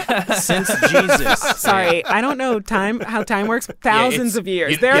 since Jesus. Sorry, I don't know how time works. Thousands it's- of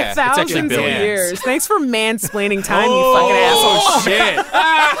years. you- There yeah, are it's actually thousands of billions. years. Thanks for mansplaining time, you fucking asshole. Oh shit!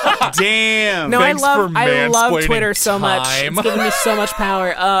 Damn. No, Thanks I for love mansplaining Twitter so much. time. It's given me so much power.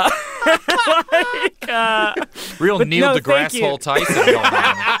 Real But Neil no, thank deGrasse you. Hole Tyson going on.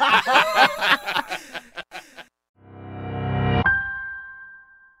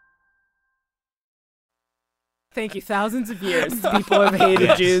 Thank you. Thousands of years people have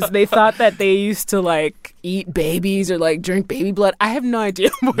hated Jews. They thought that they used to like eat babies or like drink baby blood. I have no idea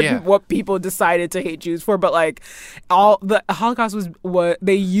what people decided to hate Jews for, but like all the Holocaust was what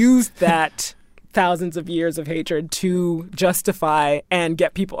they used that thousands of years of hatred to justify and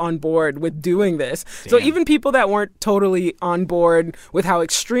get people on board with doing this. Damn. So even people that weren't totally on board with how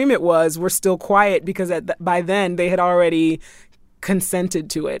extreme it was were still quiet because by then they had already consented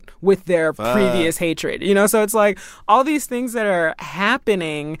to it with their previous hatred. You know, so it's like all these things that are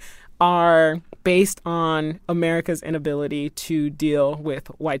happening are based on America's inability to deal with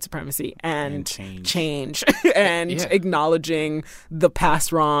white supremacy and change and acknowledging the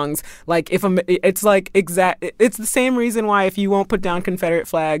past wrongs. Like it's the same reason why if you won't put down Confederate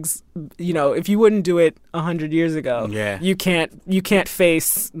flags, you know, if you wouldn't do it 100 years ago, you can't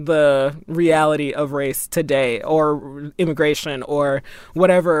face the reality of race today or immigration or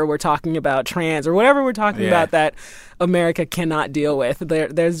whatever we're talking about, trans or whatever we're talking about that America cannot deal with.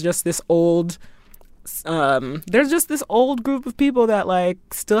 There's just this old group of people that like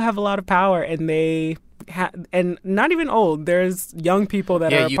still have a lot of power, and they and not even old. There's young people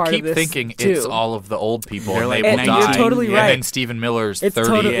that are a part of this. You keep thinking too. It's all of the old people. They're like, and you're totally right. And then Stephen Miller's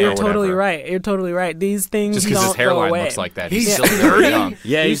 30 You're totally right. You're totally right. These things just because his hairline looks like that. He's still 30. very young.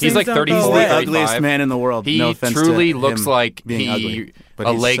 Yeah, he's like 30. He's He's the ugliest man in the world. He no offense truly to looks him like being ugly, but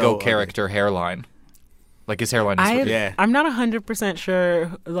a he's Lego so character hairline. Like his hairline is I'm not 100%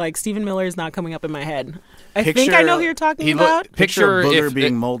 sure. Like Stephen Miller is not coming up in my head. I Picture- think I know who you're talking about. Picture a booger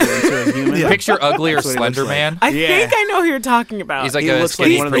being molded into a human. Picture ugly or That's what he looks Slender like. Man. I think I know who you're talking about. He's like He a looks like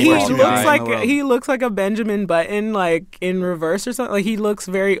skinny one of the he world's pretty looks guys. guy. in the world. he looks like a Benjamin Button, like in reverse or something. Like he looks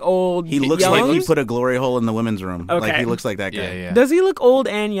very old. He looks young. like he put a glory hole in the women's room. Okay. Like he looks like that guy. Yeah. Does he look old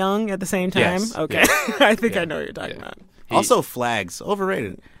and young at the same time? Yes. Okay, I think I know what you're talking about. Also, flags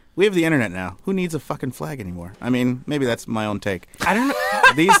overrated. We have the internet now. Who needs a fucking flag anymore? I mean, maybe that's my own take. I don't know.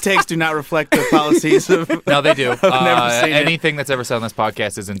 These takes do not reflect the policies of. No, they do. never seen it. Anything that's ever said on this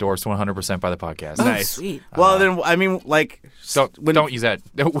podcast is endorsed 100% by the podcast. Oh, Nice. sweet. Well, then I mean, like, Don't use that.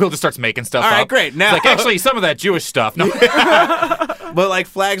 Will just starts making stuff All right, up. great. Now, It's like actually some of that Jewish stuff. No. but like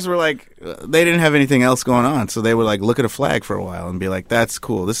flags were like they didn't have anything else going on, so they would like look at a flag for a while and be like, "That's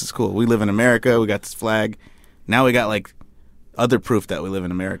cool. This is cool. We live in America. We got this flag. Now we got like." Other proof that we live in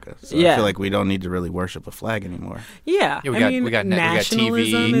America. So I feel like we don't need to really worship a flag anymore. Yeah, Yeah, I mean, we got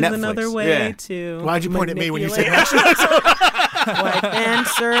nationalism TV, is Netflix. another way Yeah. to. Why'd you point at me when you said manipulate. White man,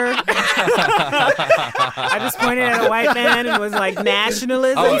 sir. I just pointed at a white man and was like,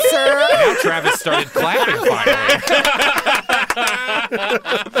 nationalism, sir. Now Travis started clapping finally.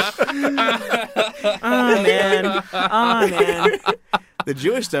 Oh man. The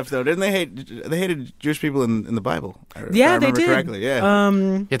Jewish stuff, though, didn't they hate? They hated Jewish people in the Bible. If Yeah, I they remember did. correctly. Yeah,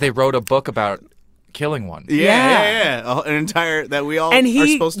 Yeah, they wrote a book about killing one. yeah. An entire that we all And are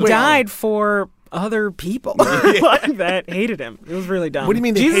he supposed to died for other people like, that hated him. It was really dumb. What do you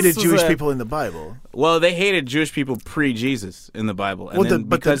mean they Jesus hated was Jewish a- people in the Bible? Well, they hated Jewish people pre-Jesus in the Bible, and Well, then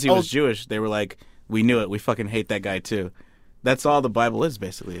but because the he was old- Jewish, they were like, "We knew it. We fucking hate that guy too." That's all the Bible is,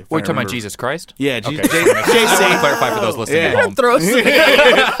 basically. if I We're talking about remember. Jesus Christ? Yeah, Okay. JC. I want to clarify for those listening Yeah. at home. Throw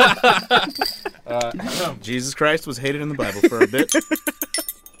some- Jesus Christ was hated in the Bible for a bit.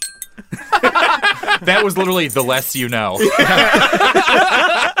 That was literally the less you know.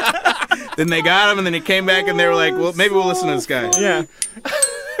 Then they got him, and then he came back, and they were like, "Well, maybe we'll listen to this guy." Yeah.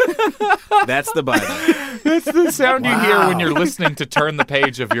 That's the Bible. That's the sound you hear when you're listening to turn the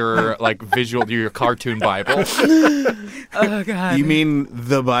page of your your cartoon Bible. Oh God. You mean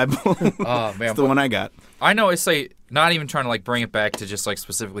the Bible? Oh man, That's the one I got. I know it's like not even trying to like bring it back to just like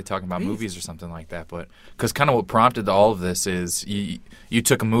specifically talking about movies or something like that, but because kind of what prompted all of this is you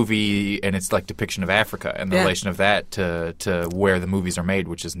took a movie and it's like depiction of Africa and the relation of that to where the movies are made,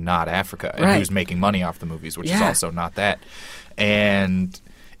 which is not Africa, and Right. who's making money off the movies, which is Yeah. also not that. And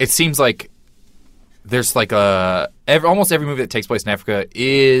it seems like there's like almost every movie that takes place in Africa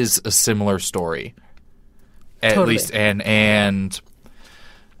is a similar story, at Totally. least, and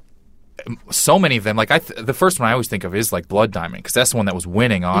so many of them. Like the first one I always think of is like Blood Diamond because that's the one that was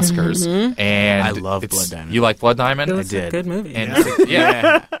winning Oscars. And I love it's- Blood Diamond. You like Blood Diamond? It was did. a good movie. And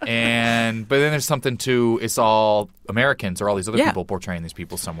yeah, and but then there's something to it's all Americans or all these other Yeah. people portraying these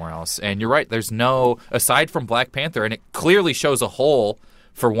people somewhere else. And you're right. There's no aside from Black Panther, and it clearly shows a hole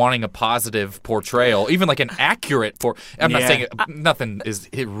for wanting a positive portrayal, even like an accurate I'm not Yeah. saying nothing is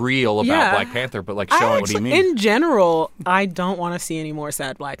real about Yeah. Black Panther, but like showing. What do you mean? In general, I don't want to see any more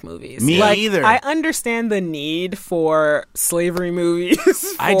sad black movies. Me like, either. I understand the need for slavery movies.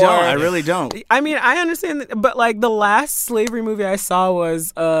 I don't. I really don't. I mean, I understand, but like the last slavery movie I saw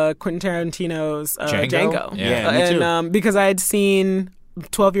was Quentin Tarantino's Django. Yeah, me too. And because I had seen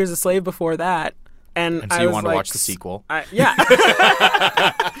 12 Years a Slave before that, and And so I you was wanted to like, watch the sequel. yeah.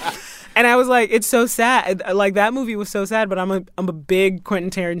 And I was like, it's so sad. Like that movie was so sad, but I'm a big Quentin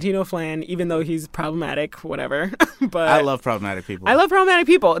Tarantino fan, even though he's problematic, whatever. But I love problematic people. I love problematic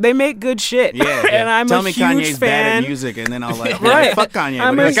people. They make good shit. Yeah, and I'm Tell a me huge Kanye's bad fan. at music, and then I'll like, Right. fuck Kanye.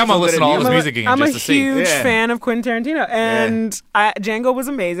 I'm but a- he's I'm gonna still listen good to all at his music. music again I'm just a to see. huge Yeah. fan of Quentin Tarantino, and Django was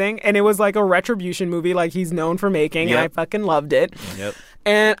amazing, and it was like a retribution movie, like he's known for making, and I Yep. fucking loved it. Yep.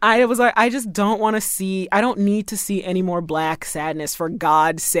 And I was like, I just don't want to see. I don't need to see any more black sadness, for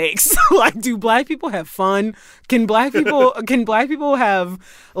God's sakes. Like, do black people have fun? Can black people have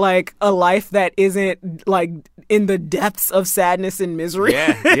like a life that isn't like in the depths of sadness and misery?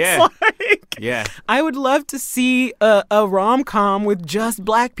 Yeah, It's yeah. like, Yeah. I would love to see a rom-com with just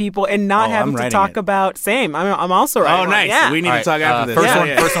black people and not Oh, having I'm to writing talk it. about same. I'm also writing Oh, one. nice. Yeah. We need All to right, talk after this. First Yeah, one,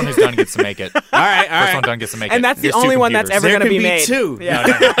 yeah. first one who's done gets to make it. All right, all First right. one done gets to make it. and that's the There's two only one that's computers. ever There going to can be be made. two.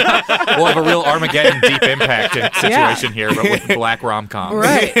 Yeah. We'll have a real Armageddon Deep Impact situation here, but with black rom-coms.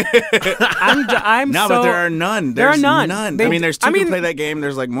 Right. I'm No, so, but there are none. There are There's none. They- I mean, there's two I mean, who play that game.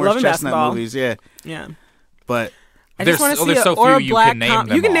 There's like Love Morris and Chestnut Basketball. movies. Yeah. Yeah. But I just There's- want to see there's so or a few you black can name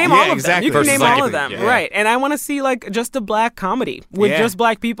them You can all. name Yeah, all of exactly. them. You can Versus name like all if of it- them. yeah. Right. And I want to see like just a black comedy with Yeah. just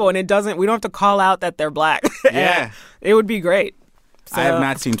black people, and we don't have to call out that they're black. Yeah. And it would be great. So, I have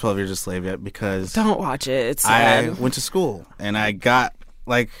not seen 12 Years a Slave yet because Don't watch it. It's I sad. went to school and I got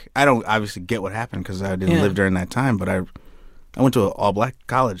like I don't obviously get what happened because I didn't Yeah. live during that time, but I went to an all-black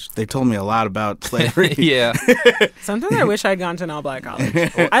college. They told me a lot about slavery. Yeah. Sometimes I wish I'd gone to an all-black college.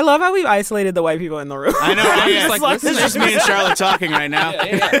 I love how we isolated the white people in the room. I know. I'm Yeah. just like, This is just me and Charlotte talking right now.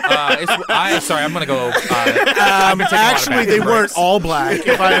 Sorry, I'm going to go. I've been taking a lot of Actually, they bathroom weren't breaks. all black.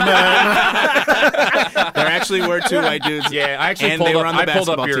 If I'm There actually were two white dudes. Yeah, I actually And pulled they up. were on the I pulled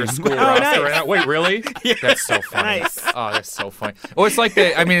up basketball your team. school Oh, roster nice. right now. Wait, really? That's so funny. Nice. Oh, that's so funny. Oh, it's like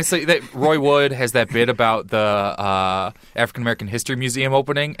that. I mean, it's like that. Roy Wood has that bit about the African American History Museum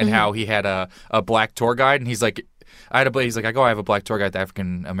opening and how he had a black tour guide, and he's like. I have a black tour guide at the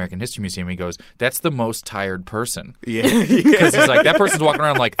African American History Museum. He goes, that's the most tired person. Yeah. Because he's like, that person's walking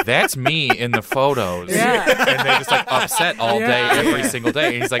around like, that's me in the photos. Yeah. And they're just like upset all day, Yeah. every single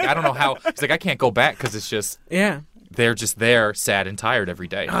day. And he's like, I don't know how. He's like, I can't go back because it's just, Yeah. they're just there, sad and tired every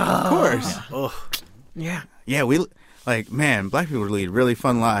day. Of course. Yeah. Yeah, we like man, black people lead really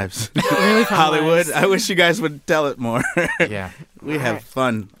fun lives. Really fun Hollywood. lives. I wish you guys would tell it more. Yeah. We have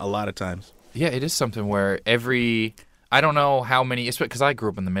fun a lot of times. Yeah, it is something where I don't know how many, because I grew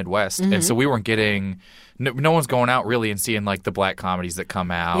up in the Midwest, and so we weren't getting, no one's going out really and seeing like the black comedies that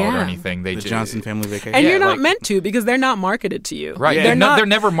come out or Yeah. anything. They The ju- Johnson Family Vacation. And Yeah, you're not like- meant to because they're not marketed to you. Right. Yeah. They're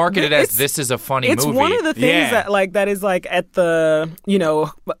never marketed as it's- this is a funny It's movie. one of the things Yeah. that is like at the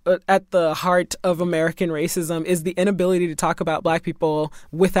at the heart of American racism is the inability to talk about black people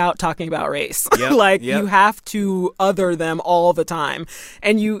without talking about race. Yep, Like yep. you have to other them all the time,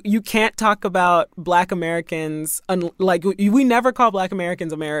 and you can't talk about black Americans like we never call black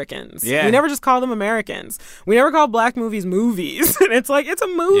Americans Americans. Yeah. We never just call them Americans. We never call black movies movies. And it's like it's a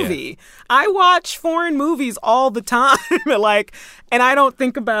movie. I watch foreign movies all the time. And I don't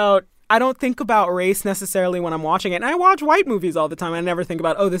think about race necessarily when I'm watching it. And I watch white movies all the time. I never think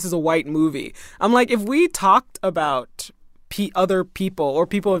about, oh, this is a white movie. I'm like, if we talked about other people or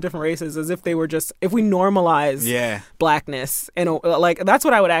people of different races as if they were just, if we normalize blackness, and like that's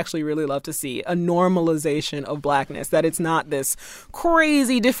what I would actually really love to see, a normalization of blackness, that it's not this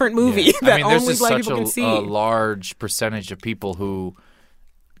crazy different movie that I mean, there's only just black such people can see. a large percentage of people who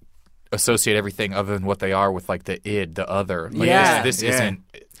associate everything other than what they are with like the id, the other. Like, Yeah. this Yeah. isn't.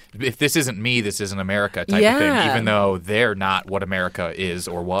 If this isn't me, this isn't America type of Yeah. thing, even though they're not what America is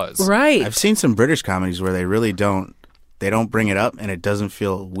or was. Right. I've seen some British comedies where they really don't bring it up and it doesn't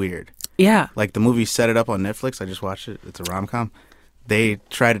feel weird. Yeah. Like the movie Set It Up on Netflix, I just watched it. It's a rom-com. They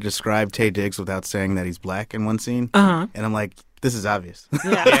try to describe Taye Diggs without saying that he's black in one scene. Uh-huh. And I'm like, this is obvious.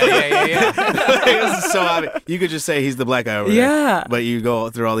 Yeah. Yeah. This is so obvious. You could just say he's the black guy over there. Yeah. But you go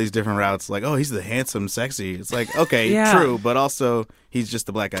through all these different routes like, oh, he's the handsome, sexy. It's like, okay, Yeah. true, but also he's just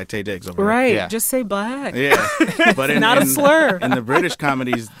the black guy, Taye Diggs over Right. Yeah. Just say black. there. Yeah, but Not a slur. In the British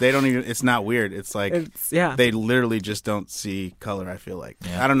comedies, they don't even. It's not weird. It's like Yeah. they literally just don't see color. I feel like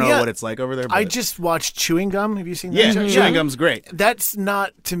I don't know Yeah. what it's like over there. But I just watched Chewing Gum. Have you seen that? yeah, chewing gum's great. That's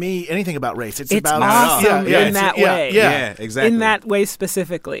not to me anything about race. It's It's about awesome in that way. Yeah, exactly. In that way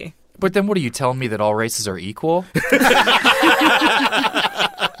specifically. But then what are you telling me that all races are equal?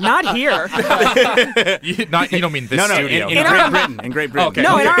 Not here. you don't mean this no, studio. in Great Britain. In Great Britain. Okay.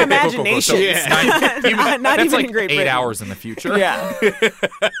 No, in our Cool. imaginations. Yeah. Not That's even like in Great 8 Britain. hours in the future. Yeah.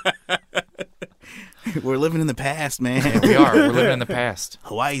 We're living in the past, man. We are. We're living in the past.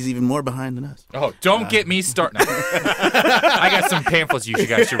 Hawaii's even more behind than us. Oh, don't get me started. No. I got some pamphlets you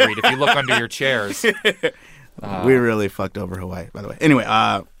guys should read if you look under your chairs. We really fucked over Hawaii, by the way. Anyway,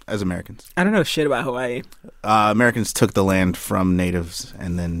 as Americans, I don't know shit about Hawaii. Americans took the land from natives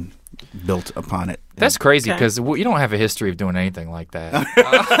and then built upon it. That's crazy Okay. because you don't have a history of doing anything like that.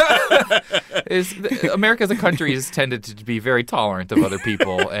 America as a country has tended to be very tolerant of other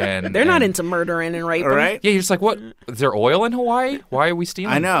people, and They're not and- into murdering and raping. All right? Yeah, you're just like, what? Is there oil in Hawaii? Why are we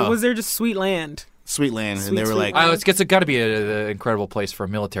stealing? I know. Was there just sweet land? Sweet land. Sweet, and they were sweet like, land. It's got to be an incredible place for a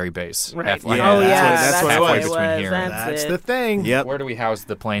military base. Right. Half- Yeah, Oh that's yeah, what- that's what it halfway was. between here and That's it. the thing. yep. Where do we house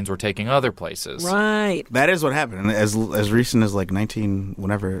the planes we're taking other places? Right. That is what happened. And as recent as like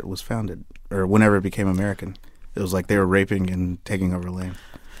whenever it was founded, or whenever it became American, it was like they were raping and taking over land.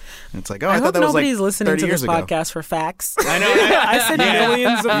 And it's like, oh, I, I thought hope that was like nobody's listening 30 to years this ago. podcast for facts. I know. I said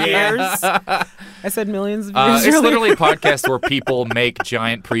millions of years. I said millions of years. It's earlier. literally a podcast where people make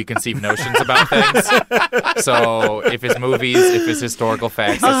giant preconceived notions about things. So if it's movies, if it's historical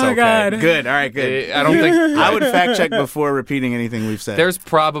facts, it's Oh, okay. God. Good. All right. Good. I don't think I would fact check before repeating anything we've said. there's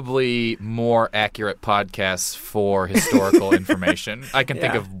probably more accurate podcasts for historical information. I can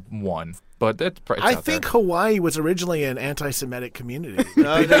think Yeah. of one, but it's I out think there. Hawaii was originally an anti-Semitic community.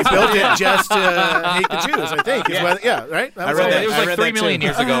 They built it just to hate the Jews. I think. Yeah. Right. That I was read all that. It was I like read 3 that million too.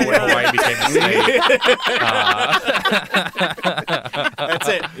 years ago when Hawaii became a state. That's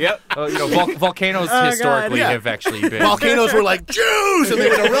it. Yep. Volcanoes God. historically Yeah. have actually been. Volcanoes were like Jews, and they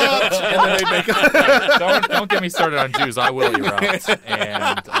would erupt, and then they'd make. don't get me started on Jews. I will erupt,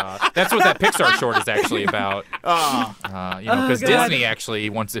 and that's what that Pixar short is actually about. Because God. Disney actually,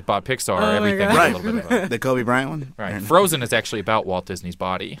 once it bought Pixar, my everything God. was a little bit of a, The Kobe Bryant one. right. Frozen is actually about Walt Disney's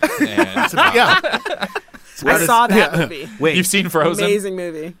body. And, Yeah. I saw that movie. Wait, you've seen Frozen? Amazing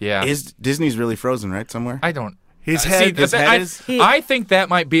movie. Yeah. is Disney's really frozen, right? Somewhere. I don't. His See, head. his that- head is- I think that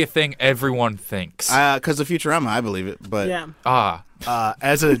might be a thing everyone thinks. Because of Futurama, I believe it. But Yeah.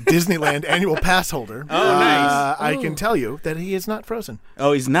 As a Disneyland annual pass holder, nice. I can tell you that he is not frozen.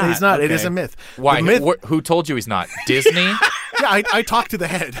 oh, he's not. He's not. It Okay. is a myth. Why? The myth, Who told you he's not? Disney? yeah, I talked to the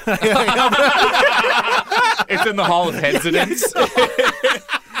head. It's in the Hall of Headsidents.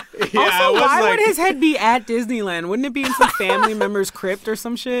 Also, why would his head be at Disneyland? Wouldn't it be in some family member's crypt or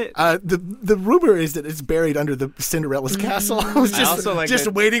some shit? The rumor is that it's buried under the Cinderella's castle. I was just also like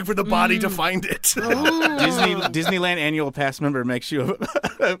that- waiting for the body to find it. Disneyland annual pass member makes you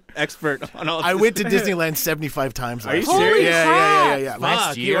an expert on all. I this. went to Disneyland 75 times. Are you last year. serious? Yeah. Last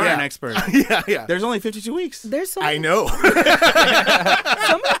Fuck, year? you're Yeah. an expert. Yeah. There's only 52 weeks. There's some I know. some people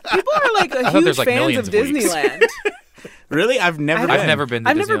are like thought huge there's, like, fans millions of of weeks. Disneyland. Really? I've never. been. I've never been to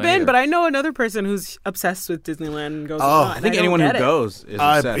I've never Disneyland been, either. but I know another person who's obsessed with Disneyland and goes. Oh, and I think don't anyone who get it. goes is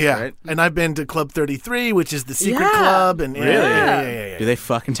obsessed, yeah. right? And I've been to Club 33, which is the secret Yeah. club. And Really? Yeah. Do they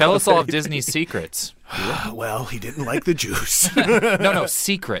fucking Tell us all of Disney's secrets. Well, he didn't like the juice. No,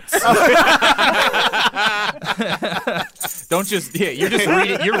 secrets. Don't just you're just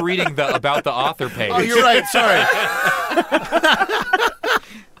reading. You're reading the about the author page. Oh, you're right. Sorry.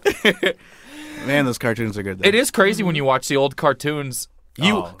 Man, those cartoons are good. Though. It is crazy when you watch the old cartoons.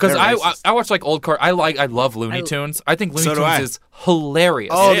 Because they're I racist. watch like old I love Looney Tunes. I think Looney So do Tunes I. is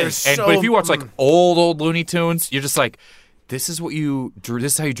hilarious. Oh, It they're is. But so- if you watch like old Looney Tunes, you're just like, this is what you drew.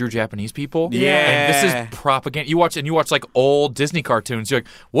 This is how you drew Japanese people. Yeah. And this is propaganda. You watch like old Disney cartoons. You're like,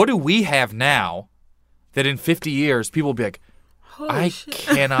 what do we have now that in 50 years people will be like, I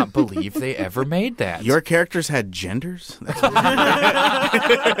cannot believe they ever made that. Your characters had genders.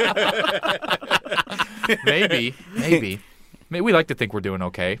 Maybe. We like to think we're doing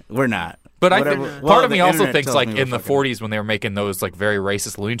okay. We're not. But Whatever- part well, of me the also internet thinks tells like me we're in the fucking- 40s when they were making those like very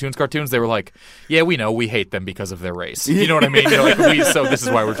racist Looney Tunes cartoons, they were like, yeah, we know we hate them because of their race. You know what I mean? They're like, so this is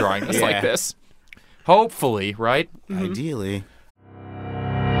why we're drawing this like Yeah. this. Hopefully, right? Ideally.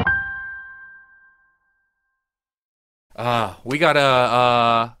 We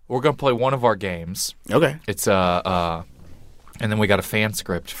gotta we're gonna play one of our games. Okay. It's And then we got a fan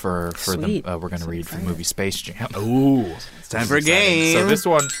script for Sweet. we're going to read for the movie Space Jam. Ooh, it's time for a game. So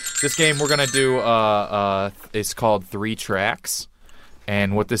this game we're going to do, it's called 3 Tracks.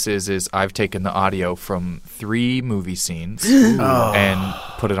 And what this is I've taken the audio from 3 movie scenes and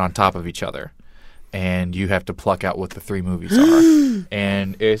put it on top of each other. And you have to pluck out what the 3 movies are.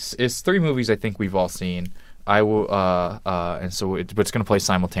 And it's 3 movies I think we've all seen. I will, and so but it's going to play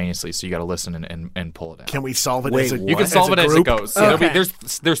simultaneously, so you got to listen and pull it out. Can we solve it? Wait, as a, You can as solve a it as it group? goes. So Okay.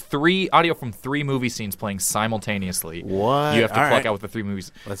 there's 3 audio from 3 movie scenes playing simultaneously. What? You have to All pluck right. out what the 3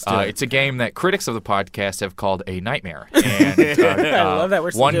 movies. Let's do it. It's a game that critics of the podcast have called a nightmare. And, I love that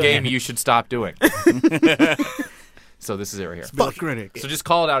we're still one doing game it. you should stop doing. So this is it right here. Fuck critic. So just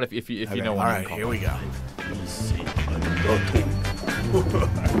call it out if you know All one. right, here we go.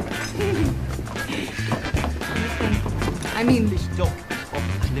 I mean, This dock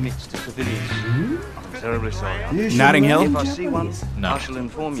off limits to civilians. I'm terribly sorry. Notting Hill. If I see one, No. I shall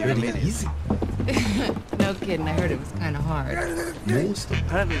inform you immediately. no kidding. I heard it was kind of hard.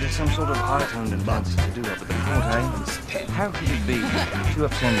 Apparently there's some sort of high-toned and fancy to do up at the court, eh? How could it be that 2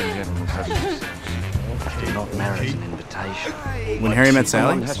 upstanding gentlemen such as yourselves did not merit an invitation? When Harry Met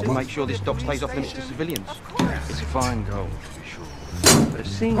Someone Sally. has to make sure this dock stays off limits to civilians. It's fine gold, to be sure. But it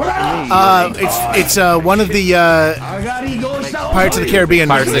seems to me... It's one of the Pirates of the Caribbean.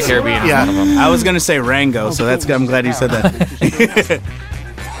 Pirates of the movies. Caribbean is Yeah. one of them. I was going to say Rango, so I'm glad you said that.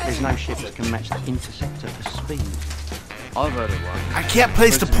 There's no ship that can match the Interceptor for speed. I've heard of one. I can't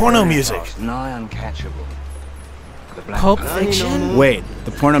place the porno music. Nigh uncatchable. The Black Pulp Pearl. Fiction? Wait,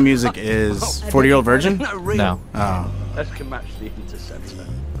 the porno music is 40-Year-Old Virgin? No. Oh, That can match the Interceptor.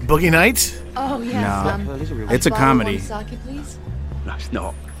 Boogie Nights? Oh, yes. No. Pearl is a real... It's a bottle of comedy. Sake, please. No, it's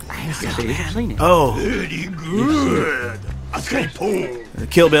not. Yes, it is. I've seen it. Oh,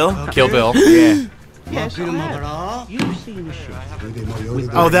 Kill Bill. Kill Bill. Yeah. Yes, I have. You've seen the ship.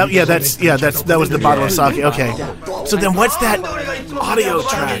 oh, that was the bottle of sake. Okay, so then what's that audio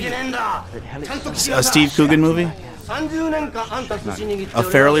track? A Steve Coogan movie? A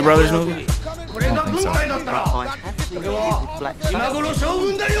Farrelly Brothers movie?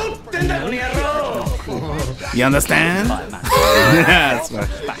 You understand? That's fine.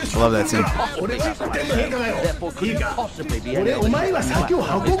 I love that scene. Therefore, could possibly be any other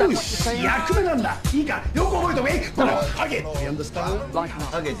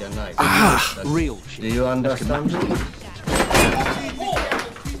real ship. Do you understand?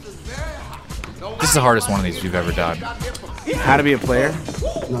 This is the hardest one of these we've ever done. How to Be a Player?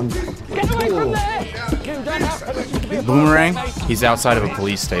 Boomerang? He's outside of a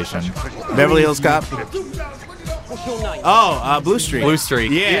police station. Beverly Hills Cop? Oh, Blue Streak. Blue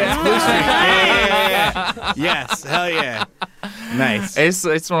Streak. Yeah, it's Blue Streak. Yeah. Yes, hell yeah. Nice.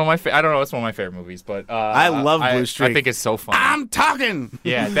 It's one of my I don't know, it's one of my favorite movies, but I love Blue Streak. I think it's so funny. I'm talking.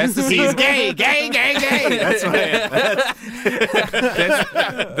 Yeah, that's the He's scene. gay, gay, gay, gay. That's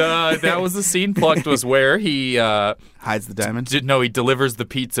That was the scene plucked was where he hides the diamond. he delivers the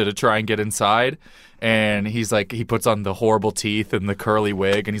pizza to try and get inside. And he's like, he puts on the horrible teeth and the curly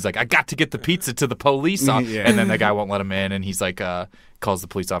wig, and he's like, I got to get the pizza to the police. Yeah. And then the guy won't let him in, and he's like, calls the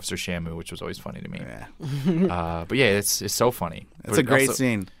police officer Shamu, which was always funny to me. Yeah. But yeah, it's so funny. It's But a great also,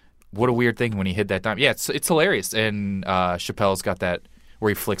 scene. What a weird thing when he hid that dime. Yeah, it's hilarious. And Chappelle's got that where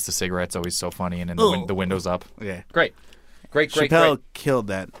he flicks the cigarette's always so funny, and then the window's up. Yeah. Great. Chappelle Great. killed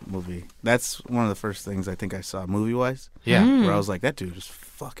that movie. That's one of the first things I think I saw movie-wise. Yeah. Where I was like, that dude is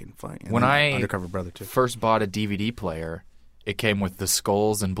fucking funny. And When then I Undercover Brother, too. first bought a DVD player, it came with The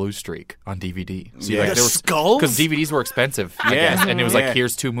Skulls and Blue Streak on DVD. So Yeah. The Skulls? Because DVDs were expensive, I Yeah. guess. And it was Yeah. like,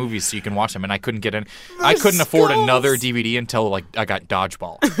 here's 2 movies so you can watch them. And I couldn't get in. I couldn't afford another DVD until like I got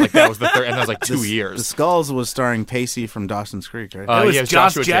Dodgeball. Like that was the third, and that was like 2 The years. Skulls was starring Pacey from Dawson's Creek, right? That was yeah,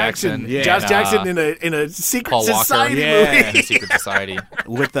 Josh Joshua Jackson. Yeah. Josh And, Jackson in a secret Paul Walker. society Yeah. movie. Secret Society.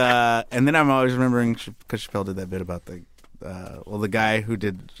 With and then I'm always remembering because Chappelle did that bit about the guy who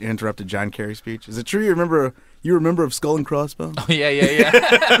interrupted John Kerry's speech. Is it true you remember of Skull and Crossbones? Oh, yeah.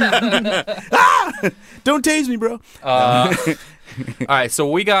 Don't tase me, bro. All right, so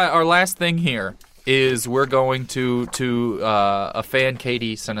we got our last thing here is we're going to a fan,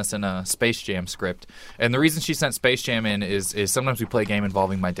 Katie, sent us in a Space Jam script. And the reason she sent Space Jam in is sometimes we play a game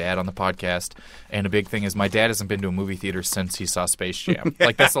involving my dad on the podcast. And a big thing is my dad hasn't been to a movie theater since he saw Space Jam.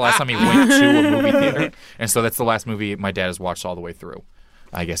 Like, that's the last time he went to a movie theater. And so that's the last movie my dad has watched all the way through,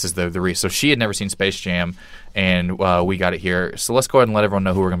 I guess, is the reason. So she had never seen Space Jam, and we got it here. So let's go ahead and let everyone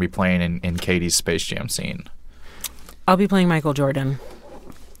know who we're going to be playing in Katie's Space Jam scene. I'll be playing Michael Jordan.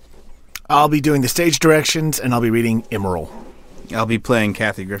 I'll be doing the stage directions, and I'll be reading Emerald. I'll be playing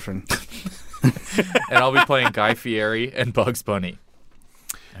Kathy Griffin. And I'll be playing Guy Fieri and Bugs Bunny.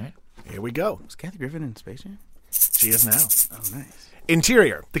 Here we go. Was Kathy Griffin in Space Jam? She is now. Oh, nice.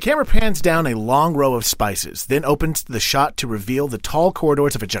 Interior. The camera pans down a long row of spices, then opens the shot to reveal the tall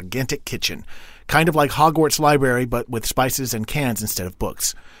corridors of a gigantic kitchen. Kind of like Hogwarts Library, but with spices and cans instead of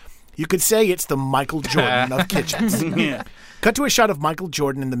books. You could say it's the Michael Jordan of kitchens. Yeah. Cut to a shot of Michael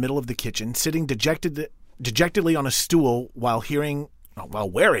Jordan in the middle of the kitchen, sitting dejectedly on a stool while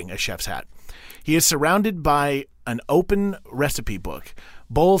wearing a chef's hat. He is surrounded by an open recipe book,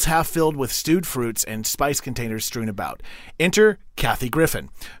 bowls half filled with stewed fruits and spice containers strewn about. Enter Kathy Griffin,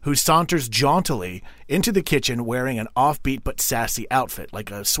 who saunters jauntily into the kitchen wearing an offbeat but sassy outfit,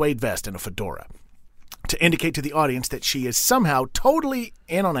 like a suede vest and a fedora, to indicate to the audience that she is somehow totally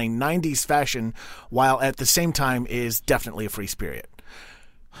in on a 90s fashion, while at the same time is definitely a free spirit.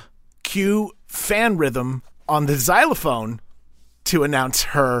 Cue fan rhythm on the xylophone to announce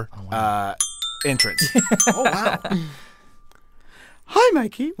her entrance. Oh, wow. Hi,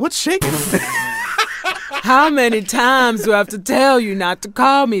 Mikey. What's shaking? How many times do I have to tell you not to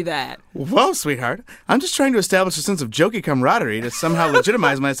call me that? Well, sweetheart, I'm just trying to establish a sense of jokey camaraderie to somehow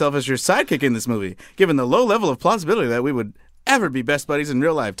legitimize myself as your sidekick in this movie, given the low level of plausibility that we would ever be best buddies in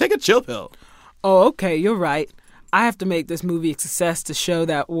real life. Take a chill pill. Oh, okay, you're right. I have to make this movie a success to show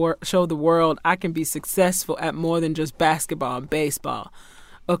the world I can be successful at more than just basketball and baseball.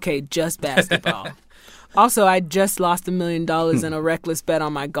 Okay, just basketball. Also, I just lost $1 million in a reckless bet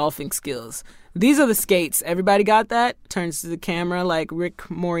on my golfing skills. These are the skates. Everybody got that? Turns to the camera like Rick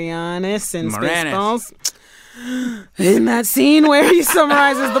Moranis in Spaceballs. In that scene where he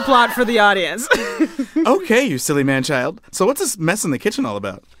summarizes the plot for the audience. Okay, you silly man-child. So what's this mess in the kitchen all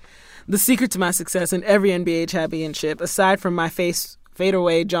about? The secret to my success in every NBA championship, aside from my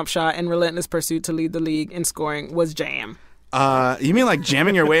fadeaway jump shot and relentless pursuit to lead the league in scoring, was jam. You mean like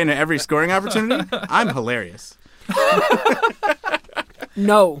jamming your way into every scoring opportunity? I'm hilarious.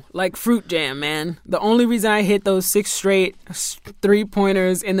 No, like fruit jam, man. The only reason I hit those 6 straight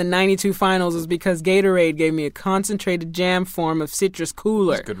three-pointers in the 92 finals was because Gatorade gave me a concentrated jam form of citrus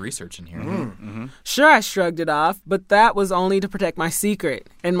cooler. There's good research in here. Mm-hmm. Sure, I shrugged it off, but that was only to protect my secret.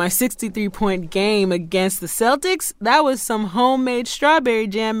 And my 63-point game against the Celtics, that was some homemade strawberry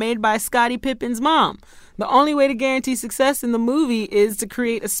jam made by Scottie Pippen's mom. The only way to guarantee success in the movie is to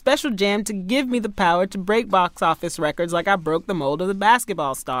create a special jam to give me the power to break box office records like I broke the mold of the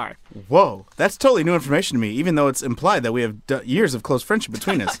basketball star. Whoa, that's totally new information to me, even though it's implied that we have years of close friendship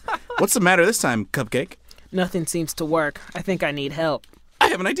between us. What's the matter this time, Cupcake? Nothing seems to work. I think I need help. I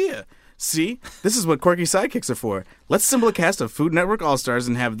have an idea. See? This is what quirky sidekicks are for. Let's assemble a cast of Food Network All-Stars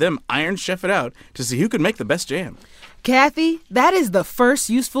and have them Iron Chef it out to see who can make the best jam. Kathy, that is the first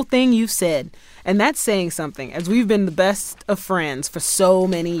useful thing you've said. And that's saying something, as we've been the best of friends for so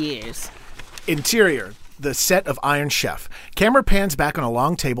many years. Interior, the set of Iron Chef. Camera pans back on a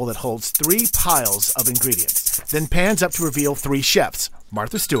long table that holds 3 piles of ingredients, then pans up to reveal 3 chefs,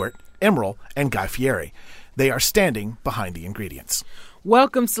 Martha Stewart, Emeril, and Guy Fieri. They are standing behind the ingredients.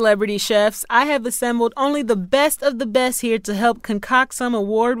 Welcome, celebrity chefs. I have assembled only the best of the best here to help concoct some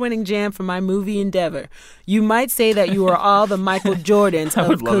award-winning jam for my movie endeavor. You might say that you are all the Michael Jordans I of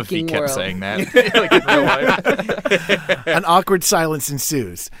would love if cooking he kept world. saying that. Like in real life. An awkward silence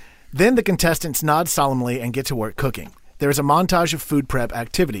ensues. Then the contestants nod solemnly and get to work cooking. There is a montage of food prep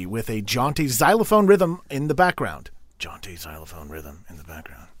activity with a jaunty xylophone rhythm in the background. Jaunty xylophone rhythm in the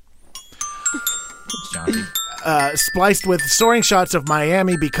background. Jaunty. Spliced with soaring shots of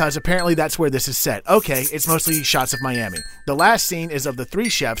Miami because apparently that's where this is set. Okay, it's mostly shots of Miami. The last scene is of the 3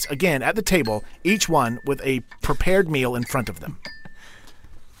 chefs, again, at the table, each one with a prepared meal in front of them.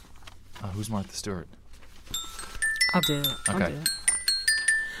 Who's Martha Stewart? I'll do it. Okay.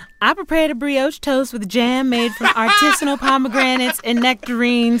 I prepared a brioche toast with jam made from artisanal pomegranates and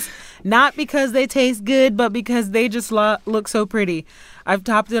nectarines, not because they taste good, but because they just look so pretty. I've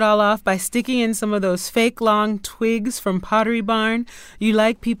topped it all off by sticking in some of those fake long twigs from Pottery Barn.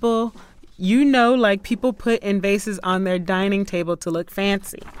 Like people put in vases on their dining table to look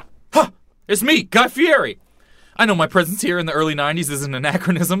fancy. Huh! It's me, Guy Fieri! I know my presence here in the early 90s is an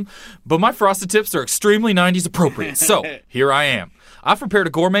anachronism, but my frosted tips are extremely 90s appropriate, so here I am. I've prepared a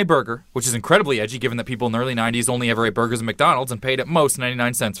gourmet burger, which is incredibly edgy given that people in the early 90s only ever ate burgers at McDonald's and paid at most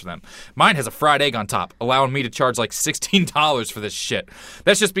 99 cents for them. Mine has a fried egg on top, allowing me to charge like $16 for this shit.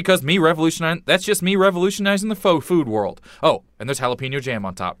 That's just me revolutionizing the food world. Oh, and there's jalapeno jam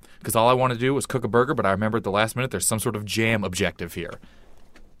on top, because all I want to do was cook a burger, but I remember at the last minute there's some sort of jam objective here.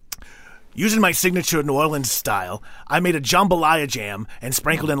 Using my signature New Orleans style, I made a jambalaya jam and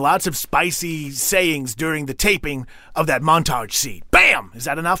sprinkled in lots of spicy sayings during the taping of that montage scene. Bam! Is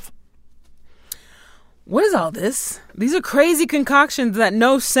that enough? What is all this? These are crazy concoctions that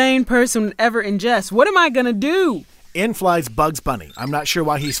no sane person would ever ingest. What am I gonna do? In flies Bugs Bunny. I'm not sure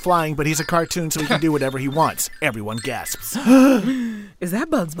why he's flying, but he's a cartoon, so he can do whatever he wants. Everyone gasps. Is that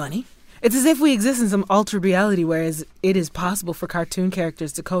Bugs Bunny? It's as if we exist in some altered reality, whereas it is possible for cartoon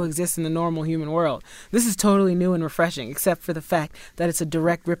characters to coexist in the normal human world. This is totally new and refreshing, except for the fact that it's a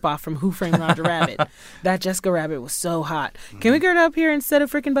direct ripoff from Who Framed Roger Rabbit. That Jessica Rabbit was so hot. Can we get it up here instead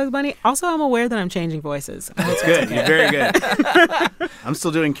of freaking Bugs Bunny? Also, I'm aware that I'm changing voices. That's good. You're very good. I'm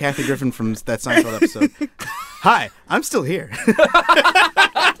still doing Kathy Griffin from that Seinfeld episode. Hi, I'm still here.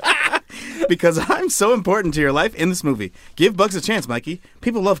 Because I'm so important to your life in this movie. Give Bugs a chance, Mikey.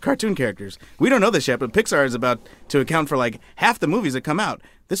 People love cartoon characters. We don't know this yet, but Pixar is about to account for like half the movies that come out.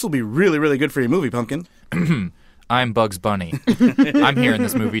 This will be really, really good for your movie, Pumpkin. I'm Bugs Bunny. I'm here in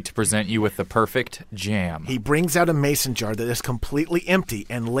this movie to present you with the perfect jam. He brings out a mason jar that is completely empty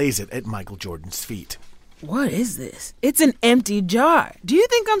and lays it at Michael Jordan's feet. What is this? It's an empty jar. Do you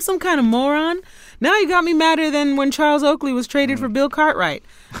think I'm some kind of moron? Now you got me madder than when Charles Oakley was traded for Bill Cartwright.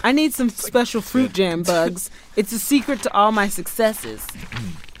 I need some special fruit jam, Bugs. It's a secret to all my successes.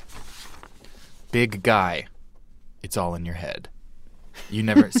 Big guy. It's all in your head. You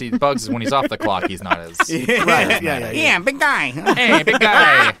never see Bugs is when he's off the clock. He's not as Right? Yeah. Yeah, big guy. Hey, big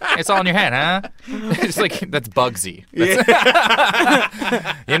guy. It's all in your head, huh? It's like that's Bugsy.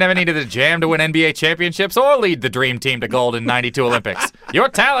 You never needed a jam to win NBA championships or lead the dream team to gold in '92 Olympics. Your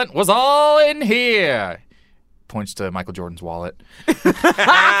talent was all in here. Points to Michael Jordan's wallet.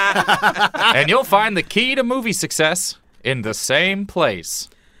 And you'll find the key to movie success in the same place.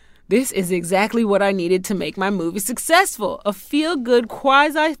 This is exactly what I needed to make my movie successful. A feel-good,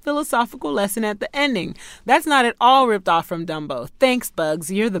 quasi-philosophical lesson at the ending. That's not at all ripped off from Dumbo. Thanks, Bugs.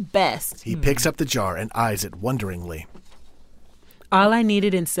 You're the best. He picks up the jar and eyes it wonderingly. All I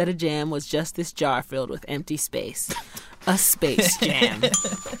needed instead of jam was just this jar filled with empty space. A space jam.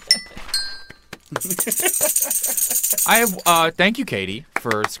 I have, thank you, Katie,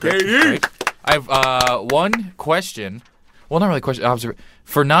 for script. I have one question. Well, not really a question.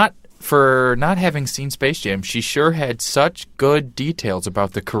 For not having seen Space Jam, she sure had such good details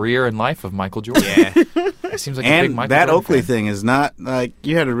about the career and life of Michael Jordan. Yeah. It seems like a And big Michael that Jordan Oakley fan. thing is not like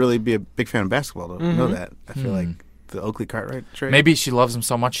you had to really be a big fan of basketball to know that. I feel like the Oakley Cartwright trade. Maybe she loves him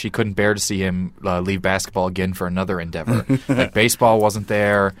so much she couldn't bear to see him leave basketball again for another endeavor. Like baseball wasn't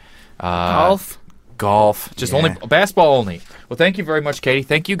there. Golf. Just only basketball only. Well, thank you very much, Katie.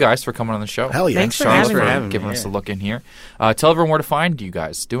 Thank you guys for coming on the show. Hell yeah. Thanks for Charles, having for me. giving us a look in here. Tell everyone where to find you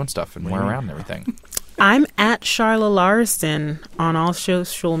guys doing stuff and where around and everything. I'm at Charla Larson on all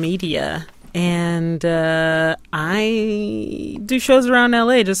social media. And I do shows around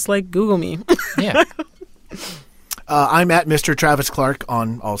LA. Just like Google me. Yeah. I'm at Mr. Travis Clark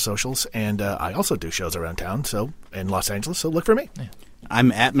on all socials, and I also do shows around town, so in Los Angeles, so look for me. Yeah.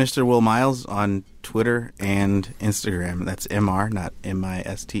 I'm at Mr. Will Miles on Twitter and Instagram. That's MR, not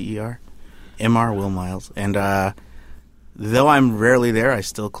MISTER. MR Will Miles. And though I'm rarely there, I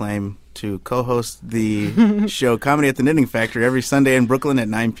still claim to co-host the show Comedy at the Knitting Factory every Sunday in Brooklyn at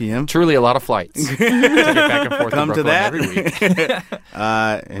 9 p.m. Truly a lot of flights to get back and forth Come to to that. every week.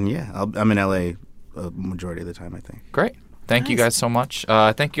 And yeah, I'm in LA a majority of the time, I think. Great. Thank you guys so much.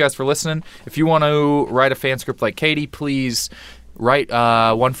 Thank you guys for listening. If you want to write a fan script like Katie, please write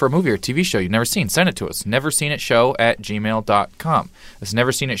one for a movie or TV show you've never seen. Send it to us. neverseenitshow@gmail.com. That's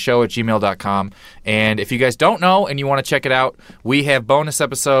neverseenitshow@gmail.com. And if you guys don't know and you want to check it out, we have bonus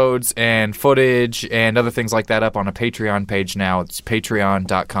episodes and footage and other things like that up on a Patreon page now. It's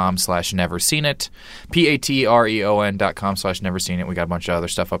patreon.com/neverseenit. patreon.com/neverseenit. We got a bunch of other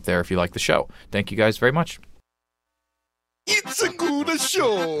stuff up there if you like the show. Thank you guys very much. It's a good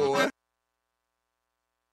show.